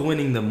Marvel's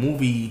winning the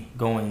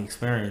movie-going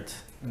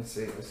experience. I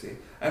see.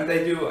 And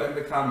they do, in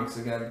the comics,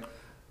 again,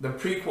 the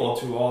prequel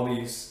to all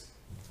these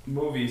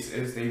movies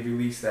is they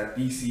release that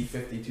DC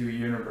 52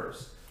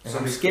 universe. So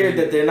I'm scared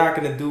that they're not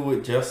going to do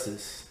it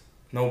justice.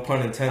 No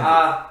pun intended.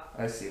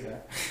 I see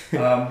that.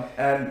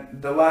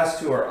 And the last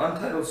 2 are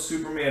untitled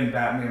Superman,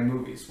 Batman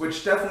movies,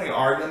 which definitely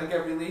are going to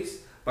get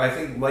released. But I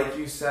think, like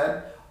you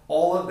said,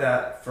 all of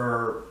that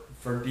for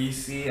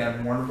DC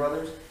and Warner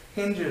Brothers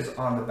hinges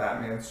on the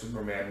Batman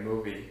Superman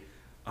movie.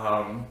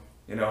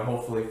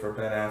 Hopefully for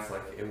Ben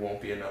Affleck, it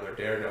won't be another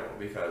Daredevil,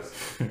 because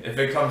if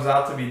it comes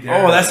out to be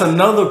Daredevil... Oh, that's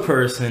another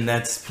person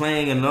that's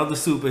playing another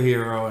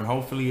superhero, and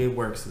hopefully it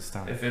works this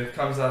time. If it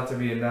comes out to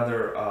be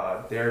another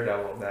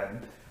Daredevil,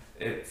 then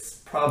it's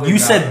probably... You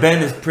said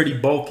Ben is pretty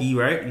bulky,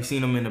 right? You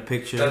seen him in the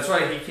picture. That's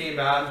right. He came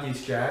out and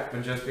he's jacked,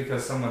 but just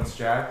because someone's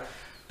jacked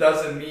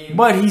doesn't mean...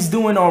 But he's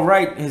doing all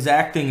right. His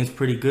acting is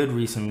pretty good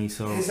recently,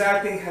 so... His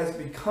acting has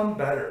become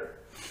better.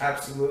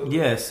 Absolutely.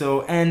 Yeah,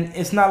 so... And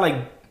it's not like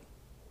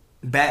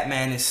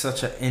Batman is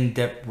such an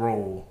in-depth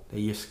role that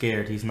you're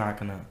scared he's not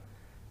gonna...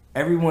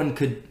 Everyone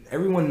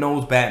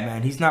knows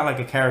Batman. He's not like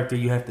a character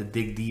you have to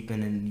dig deep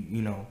in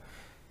and,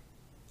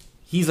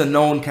 He's a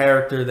known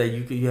character that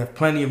you have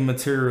plenty of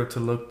material to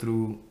look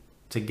through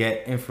to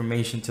get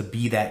information to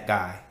be that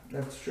guy.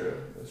 That's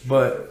true.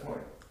 But... That's a good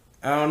point.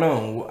 I don't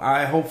know.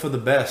 I hope for the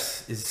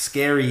best. It's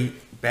scary.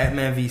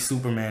 Batman v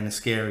Superman is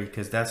scary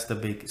because that's the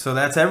big... So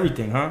that's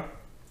everything, huh?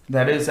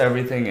 That is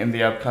everything in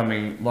the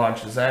upcoming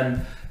launches.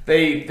 And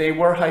they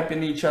were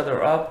hyping each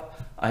other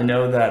up. I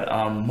know that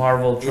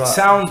Marvel... It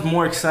sounds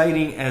more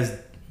exciting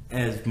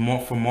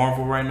for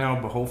Marvel right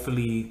now, but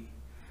hopefully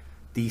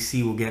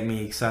DC will get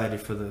me excited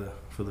for the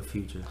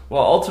future.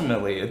 Well,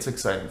 ultimately, it's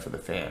exciting for the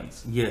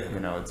fans. Yeah.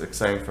 It's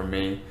exciting for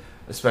me.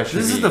 Especially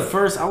this is the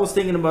first... I was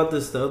thinking about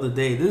this the other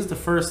day. This is the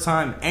first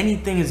time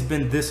anything has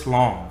been this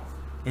long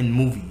in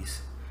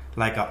movies.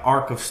 Like an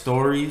arc of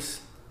stories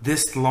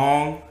this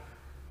long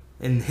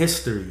in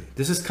history.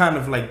 This is kind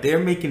of like they're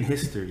making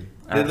history.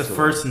 They're the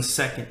first and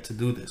second to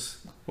do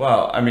this.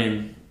 Well, I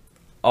mean,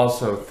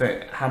 also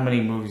think how many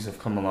movies have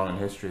come along in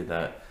history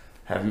that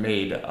have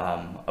made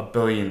 $1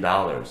 billion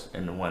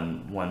in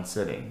one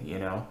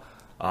sitting,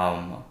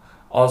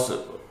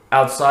 Also,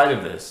 outside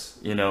of this,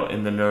 in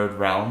the nerd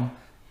realm,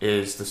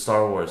 is the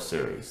Star Wars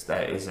series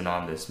that isn't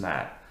on this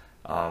map.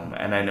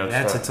 And I know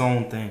that's its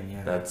own thing,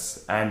 yeah.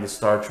 And the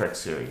Star Trek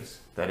series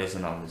that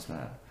isn't on this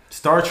map.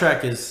 Star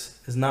Trek is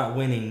not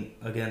winning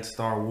against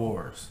Star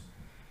Wars.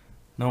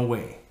 No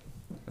way.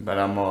 But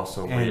I'm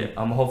also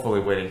I'm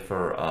hopefully waiting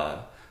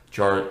for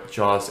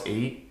Jaws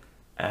 8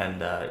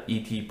 and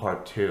E.T.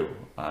 Part 2.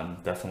 I'm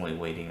definitely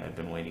waiting. I've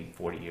been waiting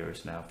 40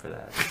 years now for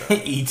that. So.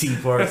 E.T.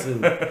 Part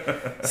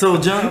 2. So,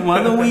 John,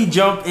 why don't we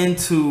jump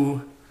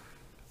into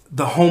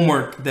the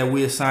homework that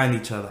we assigned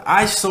each other?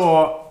 I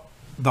saw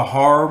the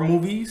horror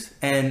movies,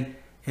 and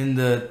in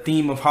the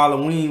theme of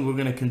Halloween, we're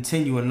going to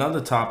continue another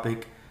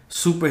topic,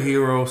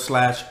 superhero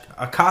 /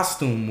 a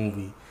costume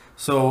movie.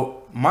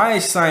 So my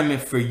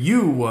assignment for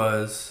you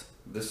was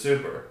The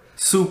Super.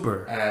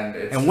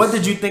 And what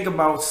did you think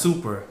about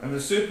Super? And The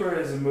Super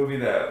is a movie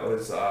that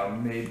was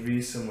made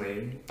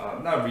recently.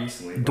 Not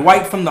recently.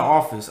 Dwight from The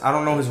Office. I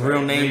don't know his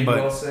real name, Reed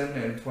but Wilson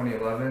in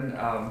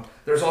 2011.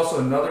 There's also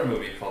another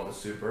movie called The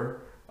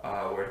Super,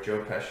 where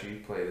Joe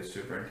Pesci played the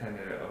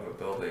superintendent of a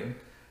building.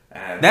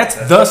 And that's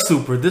The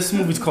Super. This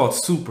movie's called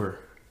Super.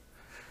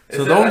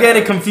 So don't get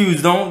it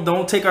confused.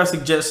 Don't take our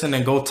suggestion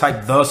and go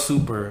type the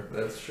Super.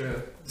 That's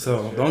true.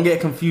 So don't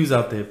get confused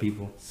out there,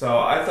 people. So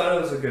I thought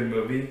it was a good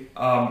movie.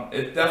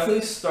 It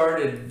definitely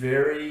started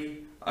very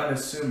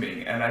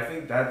unassuming, and I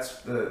think that's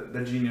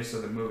the genius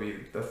of the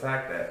movie. The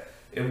fact that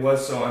it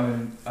was so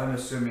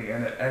unassuming,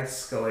 and it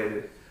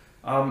escalated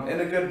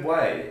in a good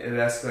way. It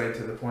escalated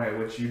to the point at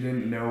which you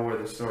didn't know where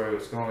the story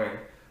was going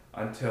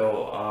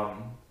until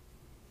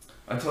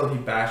he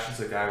bashes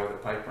a guy with a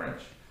pipe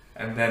wrench.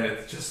 And then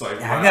it's just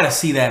like, wow, I gotta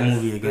see that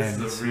movie again.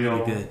 This is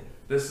really good.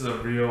 This is a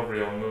real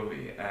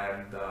movie,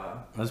 and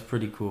that's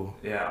pretty cool.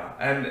 Yeah,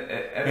 and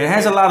it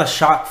has a lot of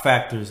shock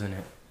factors in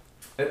it.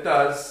 It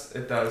does.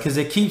 Because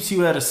it keeps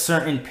you at a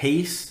certain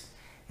pace,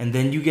 and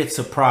then you get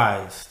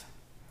surprised.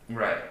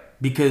 Right.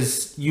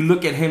 Because you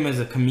look at him as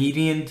a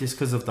comedian just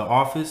because of The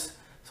Office,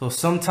 so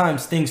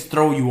sometimes things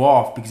throw you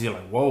off because you're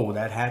like, "Whoa,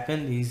 that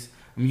happened."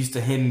 I'm used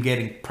to him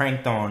getting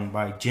pranked on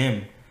by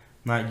Jim.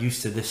 Not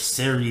used to this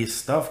serious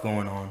stuff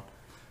going on.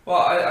 Well,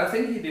 I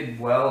think he did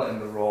well in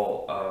the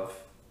role of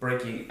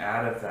breaking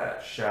out of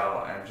that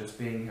shell and just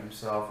being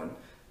himself and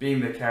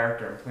being the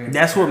character and playing.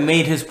 That's what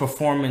made his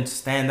performance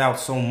stand out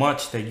so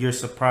much that you're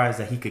surprised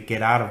that he could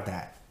get out of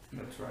that.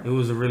 That's right. It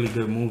was a really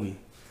good movie.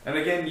 And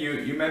again,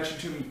 you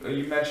mentioned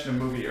a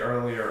movie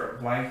earlier,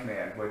 Blank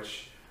Man,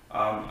 which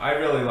I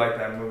really like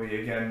that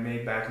movie. Again,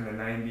 made back in the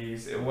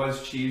 '90s. It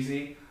was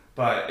cheesy,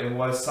 but it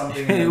was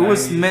something. It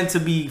was meant to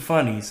be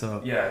funny,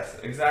 so yes,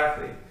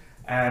 exactly.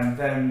 And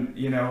then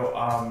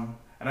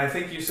and I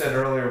think you said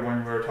earlier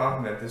when we were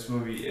talking that this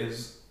movie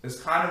is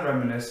kind of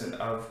reminiscent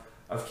of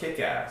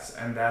Kick-Ass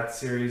and that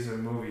series of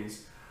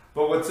movies.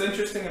 But what's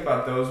interesting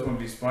about those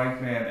movies,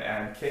 Blank Man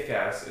and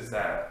Kick-Ass, is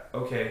that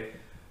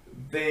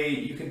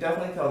you can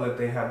definitely tell that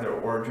they have their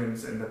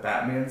origins in the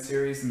Batman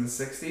series in the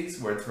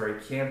 '60s, where it's very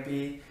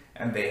campy,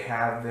 and they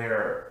have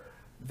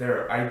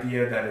their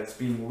idea that it's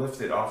being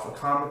lifted off a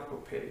comic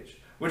book page,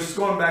 which is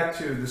going back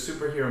to the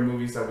superhero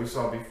movies that we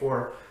saw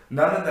before.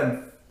 None of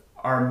them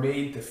are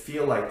made to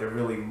feel like they're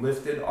really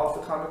lifted off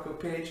the comic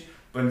book page,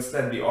 but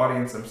instead the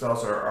audience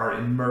themselves are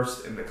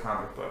immersed in the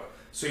comic book.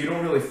 So you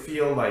don't really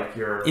feel like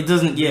you're... It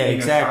doesn't, yeah,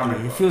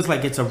 exactly. It feels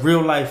like it's a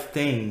real life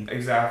thing.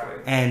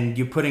 Exactly. And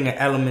you're putting an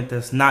element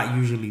that's not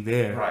usually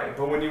there. Right,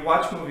 but when you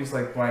watch movies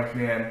like Blank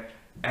Man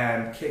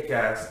and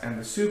Kick-Ass and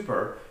The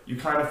Super, you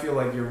kind of feel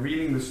like you're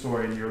reading the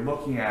story and you're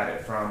looking at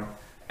it from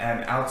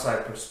an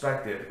outside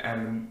perspective,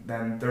 and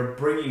then they're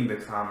bringing the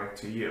comic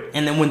to you.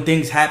 And then when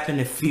things happen,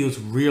 it feels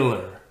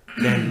realer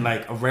than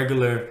like a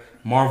regular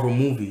Marvel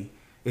movie.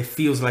 It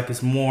feels like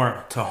it's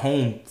more to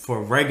home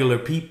for regular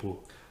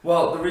people.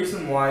 Well, the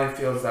reason why it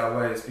feels that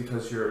way is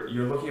because you're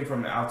looking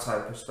from the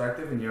outside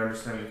perspective and you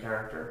understand the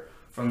character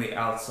from the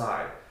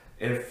outside.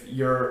 If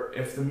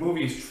the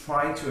movie is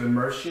trying to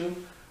immerse you,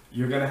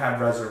 you're going to have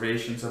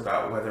reservations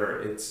about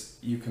whether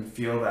you can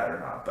feel that or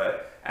not.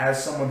 But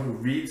as someone who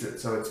reads it,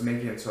 so it's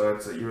making it so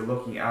you're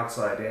looking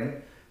outside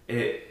in,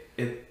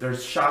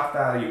 there's shock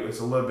value is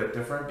a little bit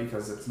different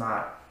because it's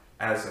not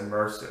as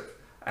immersive.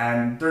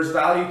 And there's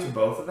value to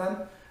both of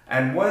them.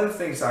 And one of the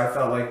things I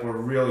felt like were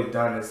really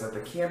done is that the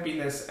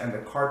campiness and the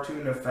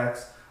cartoon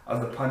effects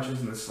of the punches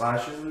and the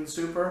slashes in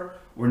Super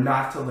were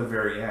not till the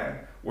very end.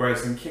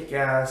 Whereas in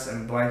Kick-Ass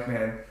and Blank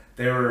Man,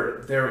 they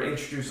were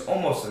introduced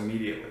almost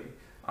immediately.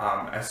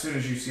 As soon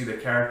as you see the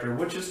character,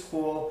 which is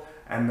cool,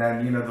 and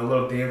then the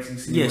little dancing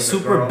scene. Yeah, with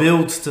Super the girl.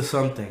 builds to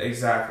something.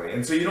 Exactly,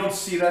 and so you don't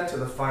see that to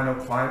the final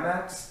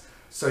climax.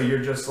 So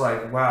you're just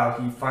like, wow,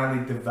 he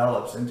finally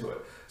develops into it.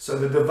 So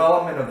the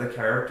development of the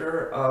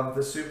character of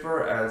the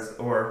Super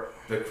or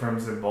the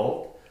Crimson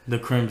Bolt. The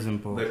Crimson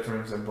Bolt. The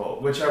Crimson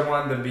Bolt, which I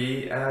wanted to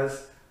be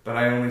as, but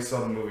I only saw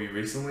the movie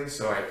recently,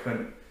 so I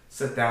couldn't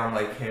sit down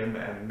like him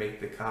and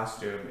make the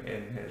costume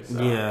in his...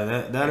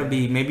 yeah, that'll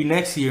be maybe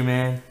next year,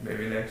 man.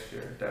 Maybe next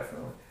year,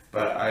 definitely.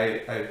 But I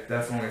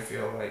definitely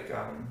feel like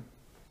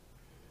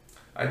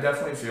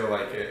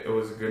it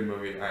was a good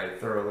movie. I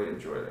thoroughly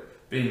enjoyed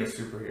it, being a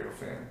superhero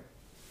fan.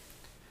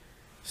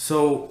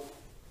 So,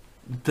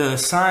 the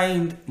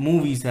assigned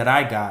movies that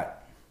I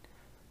got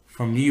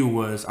from you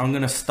was, I'm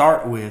gonna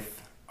start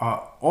with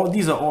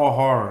these are all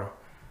horror.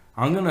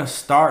 I'm gonna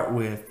start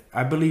with,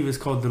 I believe it's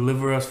called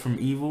Deliver Us from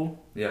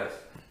Evil. Yes.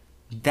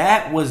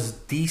 That was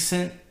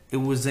decent. It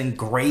wasn't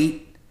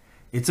great.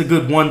 It's a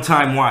good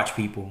one-time watch,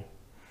 people.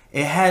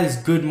 It has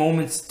good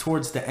moments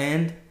towards the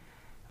end,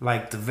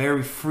 like the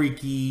very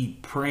freaky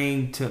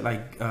praying to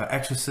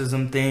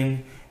exorcism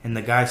thing, and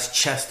the guy's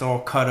chest all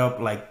cut up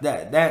like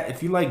that. That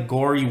if you like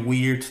gory,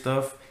 weird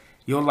stuff,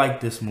 you'll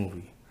like this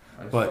movie.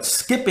 But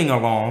skipping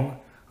along,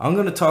 I'm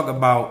gonna talk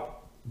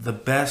about the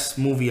best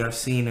movie I've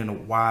seen in a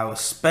while,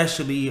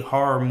 especially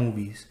horror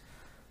movies,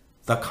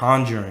 The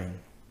Conjuring.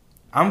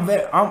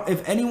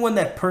 If anyone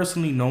that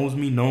personally knows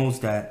me knows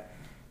that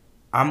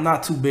I'm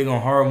not too big on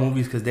horror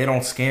movies because they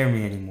don't scare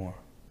me anymore.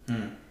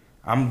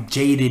 I'm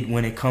jaded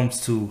when it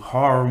comes to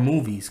horror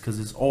movies because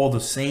it's all the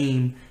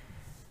same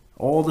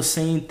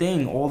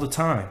thing all the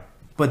time.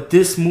 But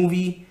this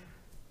movie,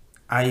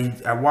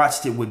 I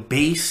watched it with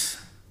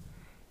bass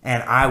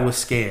and I was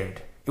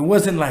scared. It It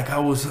wasn't like I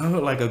was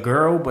like a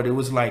girl, but it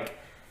was like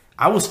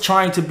I was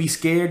trying to be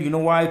scared. You know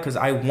why? Because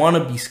I want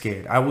to be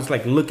scared. I was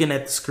like looking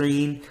at the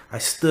screen. I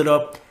stood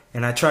up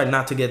and I tried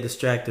not to get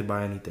distracted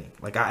by anything.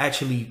 Like I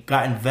actually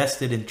got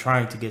invested in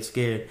trying to get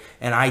scared.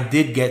 And I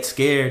did get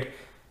scared.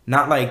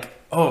 Not like,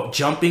 oh,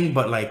 jumping,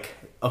 but like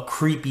a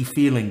creepy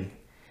feeling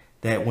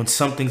that when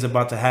something's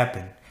about to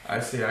happen.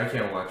 I see. I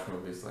can't watch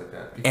movies like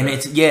that. And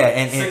it's, yeah.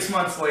 And 6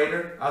 months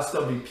later, I'll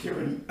still be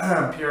peering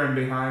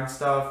behind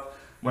stuff.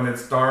 When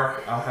it's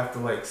dark, I'll have to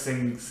like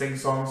sing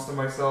songs to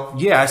myself.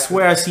 Yeah, I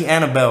swear I see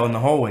Annabelle in the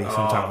hallway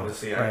sometimes. Oh,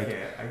 see, I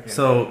can't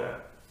so, do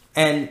that.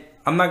 And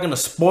I'm not going to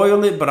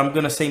spoil it, but I'm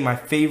going to say my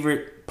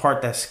favorite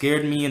part that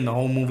scared me in the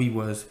whole movie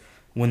was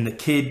when the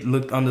kid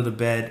looked under the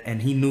bed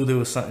and he knew there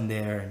was something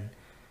there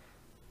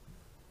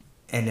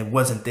and it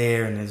wasn't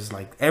there. And it's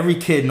like every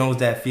kid knows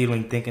that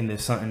feeling thinking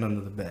there's something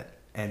under the bed.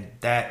 And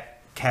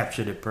that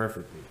captured it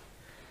perfectly.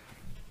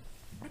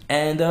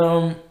 And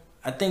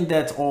I think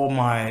that's all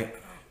my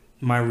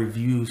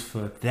reviews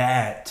for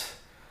that.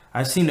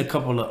 I've seen a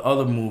couple of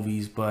other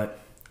movies, but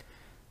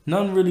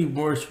none really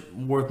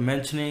worth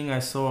mentioning. I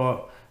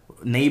saw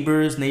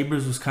Neighbors.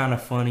 Neighbors was kind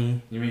of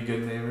funny. You mean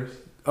Good Neighbors?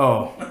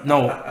 Oh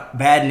no,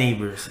 Bad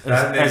Neighbors.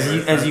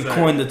 As you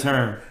coined the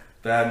term.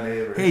 Bad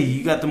Neighbors. Hey,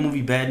 you got the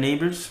movie Bad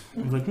Neighbors?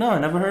 I was like, no, I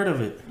never heard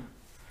of it.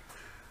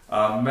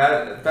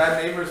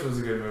 Bad Neighbors was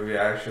a good movie.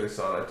 I actually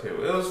saw that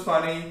too. It was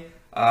funny.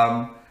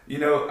 You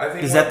know, I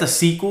think... Is that the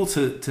sequel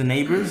to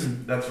Neighbors?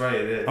 That's right,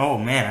 it is. Oh,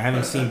 man, I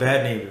haven't seen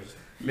Bad Neighbors.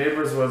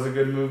 Neighbors was a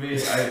good movie.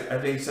 I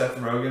think Seth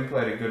Rogen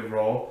played a good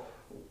role,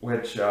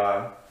 which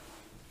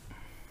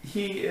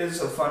he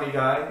is a funny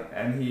guy,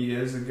 and he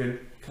is a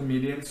good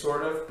comedian,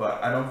 sort of,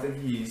 but I don't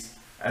think he's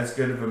as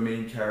good of a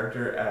main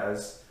character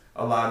as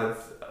a lot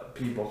of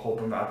people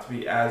hope him out to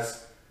be,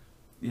 as,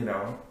 you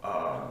know,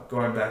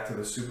 going back to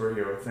the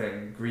superhero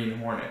thing, Green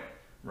Hornet.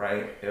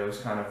 Right, it was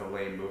kind of a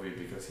lame movie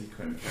because he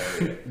couldn't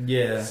carry it.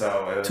 Yeah,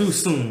 so it was, too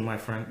soon, my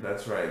friend.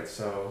 That's right.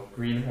 So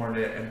Green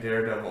Hornet and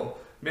Daredevil.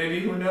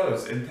 Maybe, who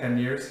knows? In 10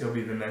 years, he'll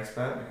be the next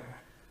Batman.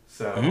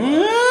 So, so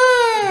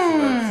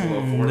that's a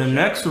little fortunate. The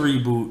next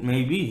reboot,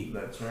 maybe.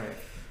 That's right.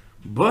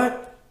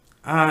 But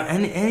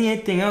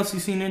anything else you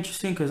seen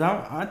interesting? Because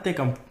I think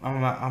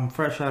I'm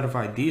fresh out of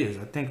ideas.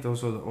 I think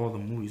those are all the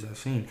movies I've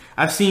seen.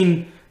 I've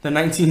seen the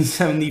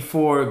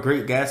 1974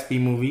 Great Gatsby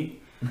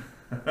movie.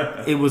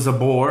 It was a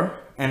bore.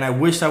 And I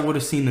wish I would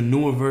have seen the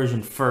newer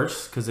version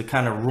first because it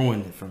kind of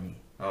ruined it for me.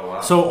 Oh,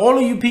 wow. So all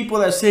of you people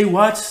that say,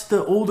 watch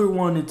the older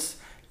one,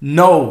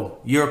 no,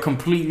 you're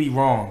completely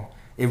wrong.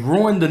 It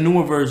ruined the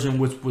newer version,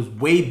 which was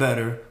way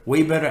better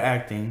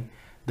acting.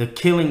 The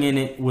killing in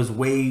it was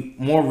way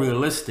more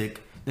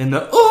realistic than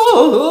the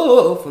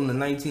from the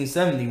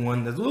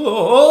 1971. That's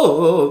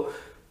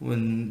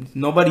when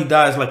nobody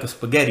dies like a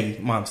spaghetti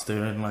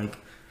monster and like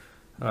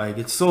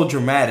it's so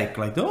dramatic.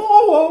 Like,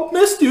 I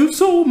missed you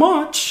so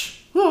much.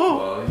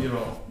 Well, you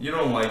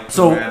don't like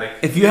dramatic. So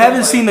if you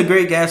haven't seen The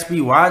Great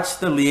Gatsby, watch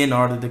the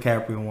Leonardo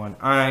DiCaprio one.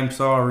 I'm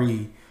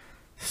sorry.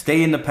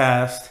 Stay in the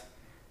past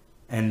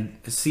and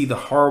see the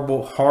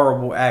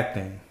horrible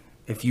acting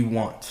if you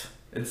want.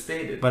 It's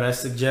dated. But I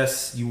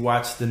suggest you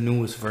watch the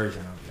newest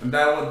version of it. And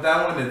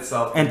that one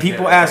itself. And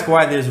people ask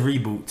why there's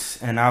reboots,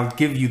 and I'll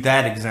give you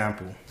that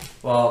example.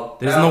 Well,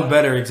 there's no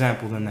better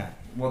example than that.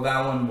 Well,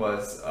 that one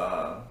was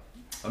a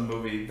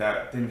movie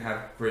that didn't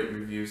have great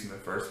reviews in the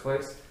first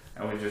place.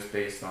 And was just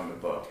based on the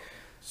book.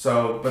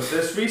 So, but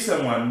this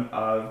recent one,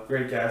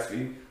 Great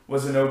Gatsby,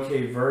 was an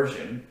okay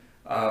version.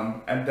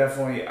 And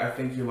definitely, I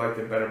think you liked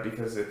it better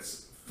because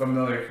it's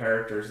familiar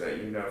characters that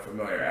you know,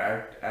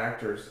 familiar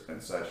actors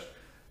and such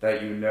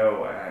that you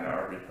know and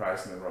are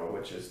reprising the role,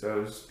 which is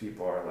those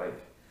people are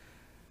like,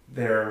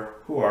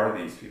 who are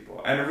these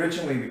people? And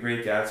originally, the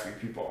Great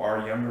Gatsby people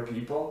are younger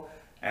people.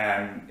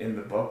 And in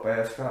the book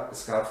by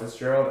Scott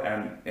Fitzgerald,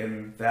 and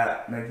in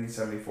that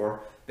 1974,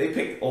 they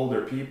picked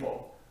older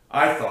people.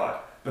 I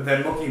thought, but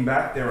then looking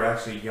back, they were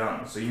actually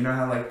young. So you know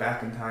how like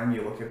back in time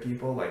you look at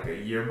people like a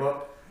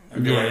yearbook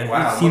and be like,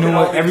 wow. You know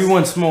what?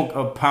 Everyone smoked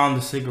a pound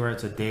of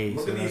cigarettes a day.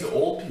 Look at these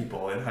old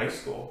people in high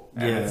school,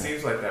 and it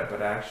seems like that,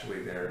 but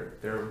actually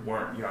they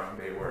weren't young.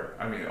 They were,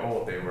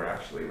 old. They were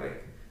actually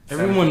like.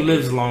 Everyone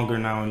lives longer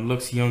now and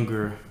looks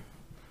younger.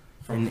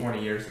 From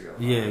 20 years ago.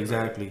 Yeah,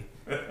 exactly.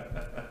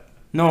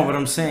 No, but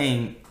I'm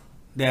saying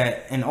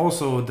that, and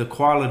also the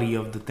quality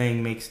of the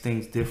thing makes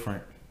things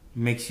different.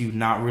 Makes you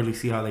not really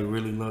see how they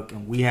really look,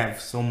 and we have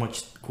so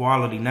much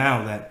quality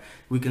now that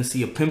we can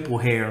see a pimple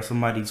hair on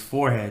somebody's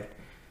forehead.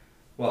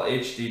 Well,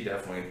 HD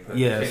definitely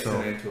kicks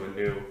it into a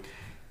new.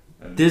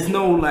 There's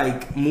no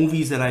like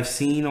movies that I've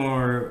seen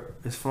or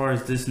as far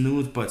as this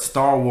news, but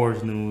Star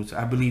Wars news.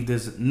 I believe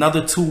there's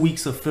another 2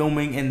 weeks of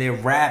filming and they're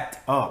wrapped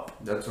up.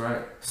 That's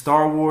right.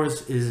 Star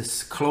Wars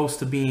is close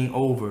to being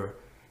over.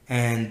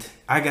 And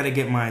I got to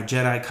get my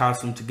Jedi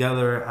costume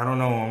together. I don't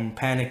know. I'm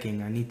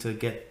panicking. I need to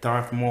get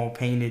Darth Maul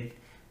painted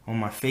on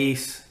my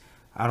face.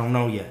 I don't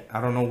know yet.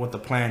 I don't know what the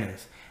plan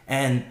is.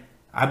 And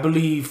I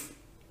believe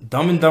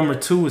Dumb and Dumber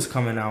 2 is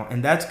coming out.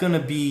 And that's going to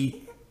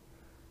be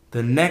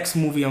The next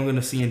movie I'm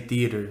gonna see in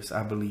theaters,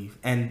 I believe,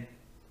 and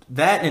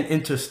that and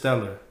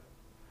Interstellar.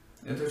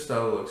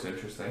 Interstellar looks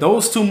interesting.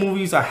 Those two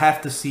movies I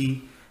have to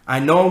see. I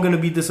know I'm gonna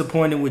be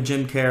disappointed with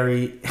Jim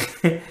Carrey.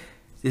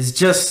 It's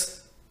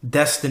just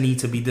destiny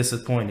to be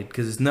disappointed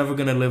because it's never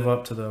gonna live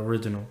up to the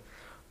original.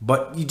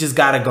 But you just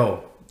gotta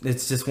go.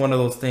 It's just one of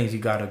those things you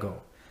gotta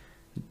go.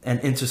 And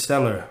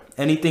Interstellar.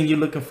 Anything you're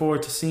looking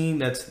forward to seeing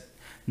that's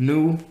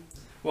new?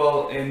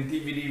 Well, in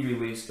DVD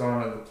release,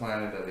 Dawn of the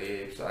Planet of the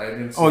Apes. I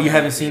didn't. See you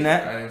haven't seen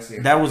that? I didn't see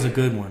it. That was a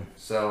good one.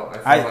 So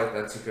I feel like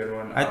that's a good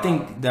one. I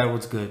think that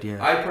was good.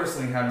 Yeah. I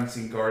personally haven't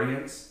seen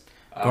Guardians.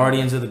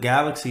 Guardians of the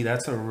Galaxy.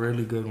 That's a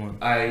really good one.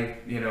 I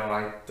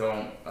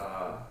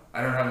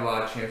don't have a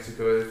lot of chance to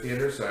go to the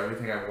theater, so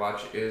everything I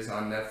watch is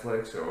on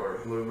Netflix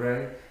or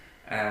Blu-ray,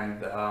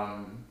 and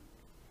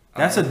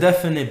that's a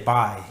definite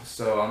buy.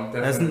 So I'm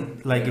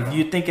definitely if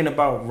you're thinking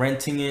about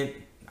renting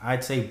it,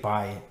 I'd say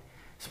buy it.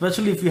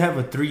 Especially if you have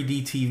a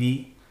 3D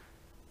TV.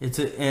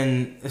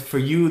 And for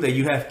you that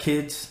you have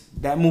kids,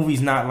 that movie's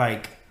not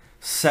like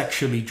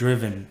sexually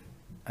driven.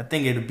 I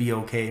think it'd be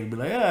okay. It'd be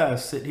like,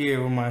 sit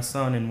here with my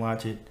son and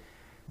watch it.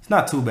 It's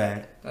not too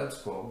bad. That's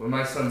cool. But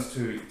my son's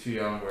too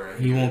young where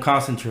he won't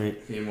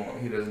concentrate. He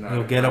doesn't know.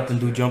 He'll get up and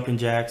do jumping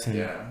jacks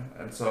and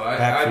and so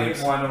I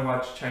didn't want to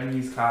watch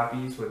Chinese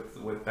copies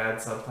with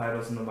bad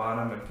subtitles in the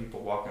bottom and people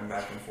walking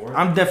back and forth.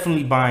 I'm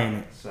definitely buying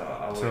it. So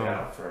I'll wait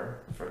out for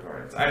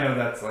Guardians. I know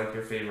that's like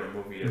your favorite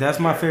movie. That's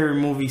my favorite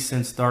movie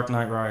since Dark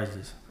Knight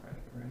Rises.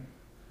 Right.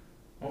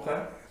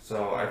 Okay.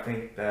 So I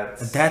think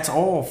that's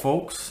all,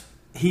 folks.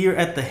 Here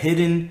at the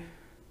hidden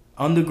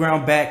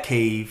underground bat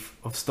cave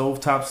of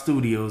Stovetop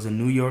Studios in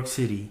New York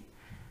City.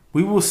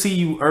 We will see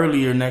you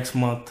earlier next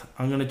month.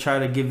 I'm going to try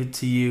to give it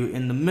to you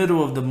in the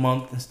middle of the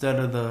month instead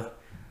of the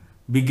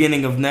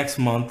beginning of next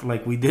month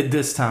like we did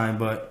this time.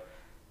 But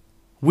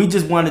we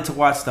just wanted to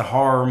watch the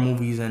horror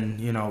movies and,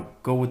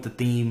 go with the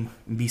theme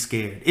and be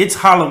scared. It's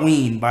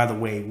Halloween, by the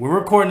way. We're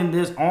recording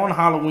this on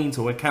Halloween,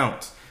 so it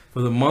counts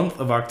for the month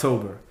of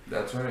October.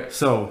 That's right.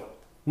 So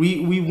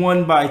we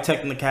won by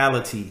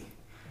technicality.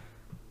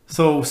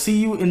 So see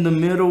you in the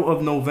middle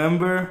of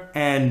November,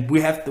 and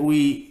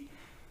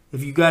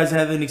if you guys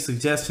have any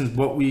suggestions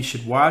what we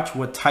should watch,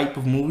 what type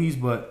of movies,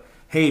 but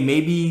hey,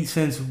 maybe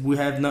since we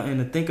have nothing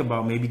to think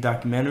about, maybe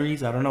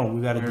documentaries, I don't know,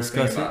 we got to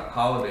discuss it.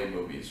 Holiday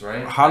movies,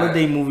 right?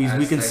 Holiday movies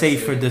we can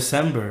save for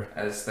December.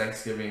 As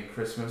Thanksgiving and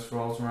Christmas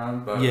rolls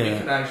around, but we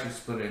can actually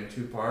split it in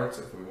two parts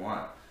if we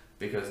want,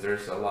 because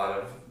there's a lot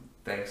of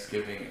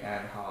Thanksgiving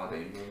and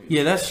holiday movies.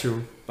 Yeah, that's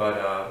true.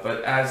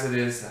 But as it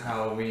is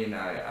Halloween,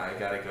 I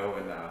gotta go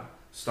and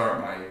start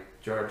my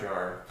Jar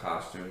Jar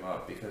costume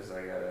up because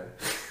I gotta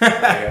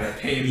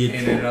paint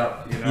it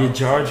up. Your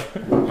Jar Jar?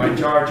 My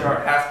Jar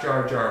Jar,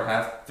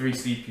 half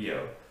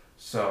 3CPO.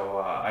 So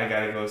I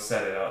gotta go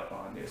set it up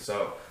on you.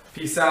 So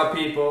peace out,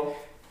 people.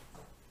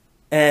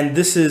 And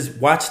this is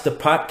Watch the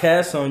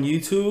Podcast on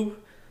YouTube.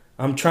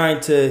 I'm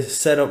trying to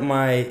set up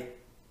my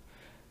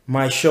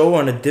show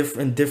on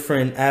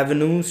different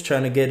avenues,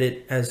 trying to get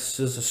it as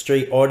just a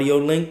straight audio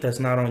link that's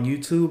not on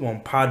YouTube, on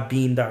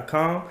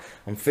podbean.com.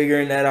 I'm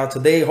figuring that out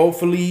today.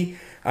 Hopefully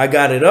I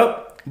got it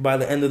up by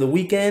the end of the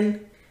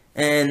weekend,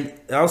 and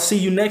I'll see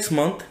you next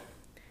month.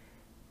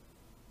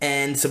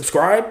 And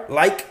subscribe,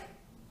 like,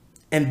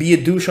 and be a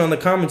douche on the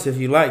comments if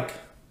you like.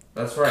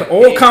 That's right.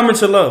 All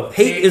comments are love.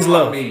 Hate is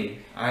love. Me.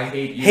 I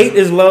hate you. Hate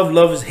is love.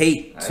 Love is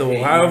hate. So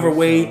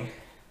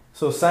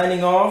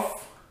signing off.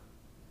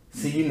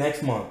 See you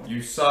next month.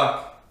 You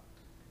suck.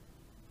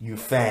 You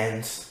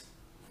fans.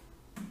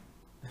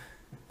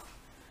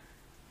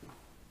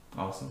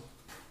 Awesome.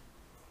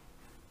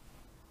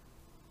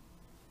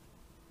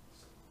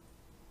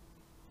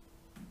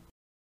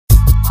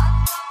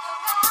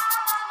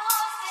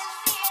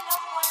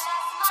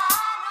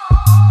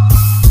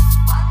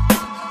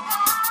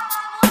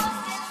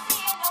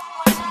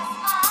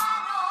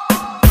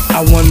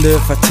 I wonder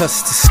if I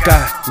touched the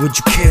sky, would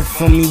you care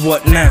for me?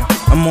 What now?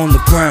 I'm on the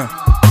ground,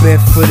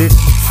 barefooted,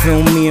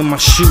 film me in my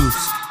shoes.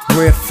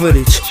 Rare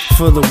footage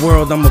for the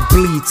world, I'ma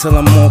bleed till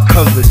I'm all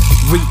covered.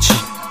 Reaching,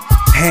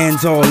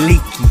 hands all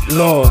leaky,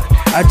 Lord,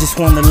 I just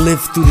wanna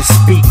live through the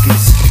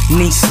speakers.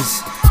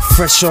 Nieces,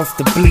 fresh off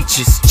the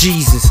bleachers,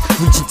 Jesus,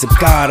 reaching to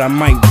God, I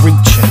might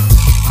reach him.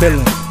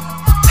 Billin',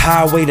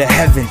 highway to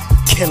heaven,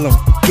 kill him,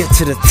 get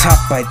to the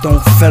top, I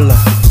don't feel a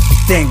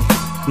thing.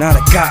 Not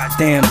a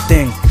goddamn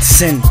thing.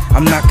 Sin,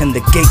 I'm knocking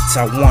the gates,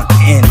 I want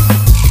in.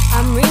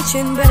 I'm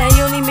reaching, but I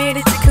only made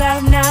it to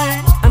cloud 9.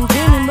 I'm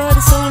dreaming, but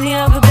it's only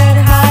of a better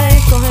high.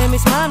 Coge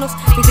mis manos,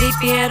 mi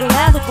tripiero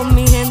lado. Con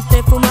mi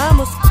gente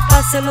fumamos,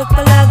 pásalo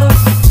pa'l lado.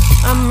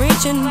 I'm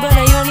reaching, but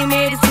I only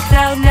made it to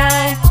cloud 9.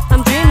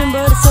 I'm dreaming,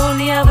 but it's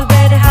only of a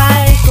better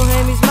high.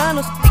 Coge mis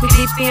manos, mi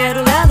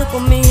tripiero lado.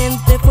 Con mi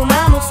gente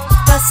fumamos,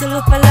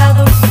 pásalo pa'l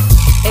lado.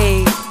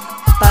 Ey,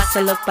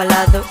 pásalo pa'l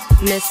lado.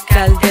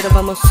 Mezcaldero,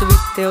 vamos a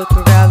subirte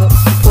otro grado.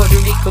 Puerto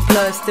Rico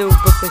blood, still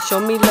Brooklyn, show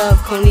me love.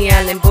 Coney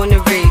Island, born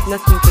and raised,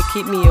 nothing can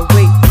keep me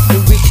awake.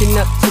 Reaching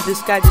up to the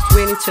sky, just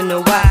waiting to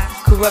know why.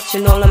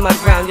 Corruption all on my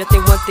ground, yet they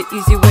want the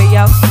easy way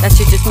out. That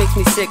shit just makes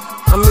me sick.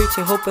 I'm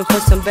reaching, hoping for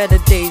some better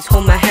days.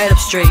 Hold my head up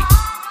straight.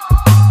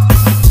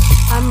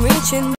 I'm reaching.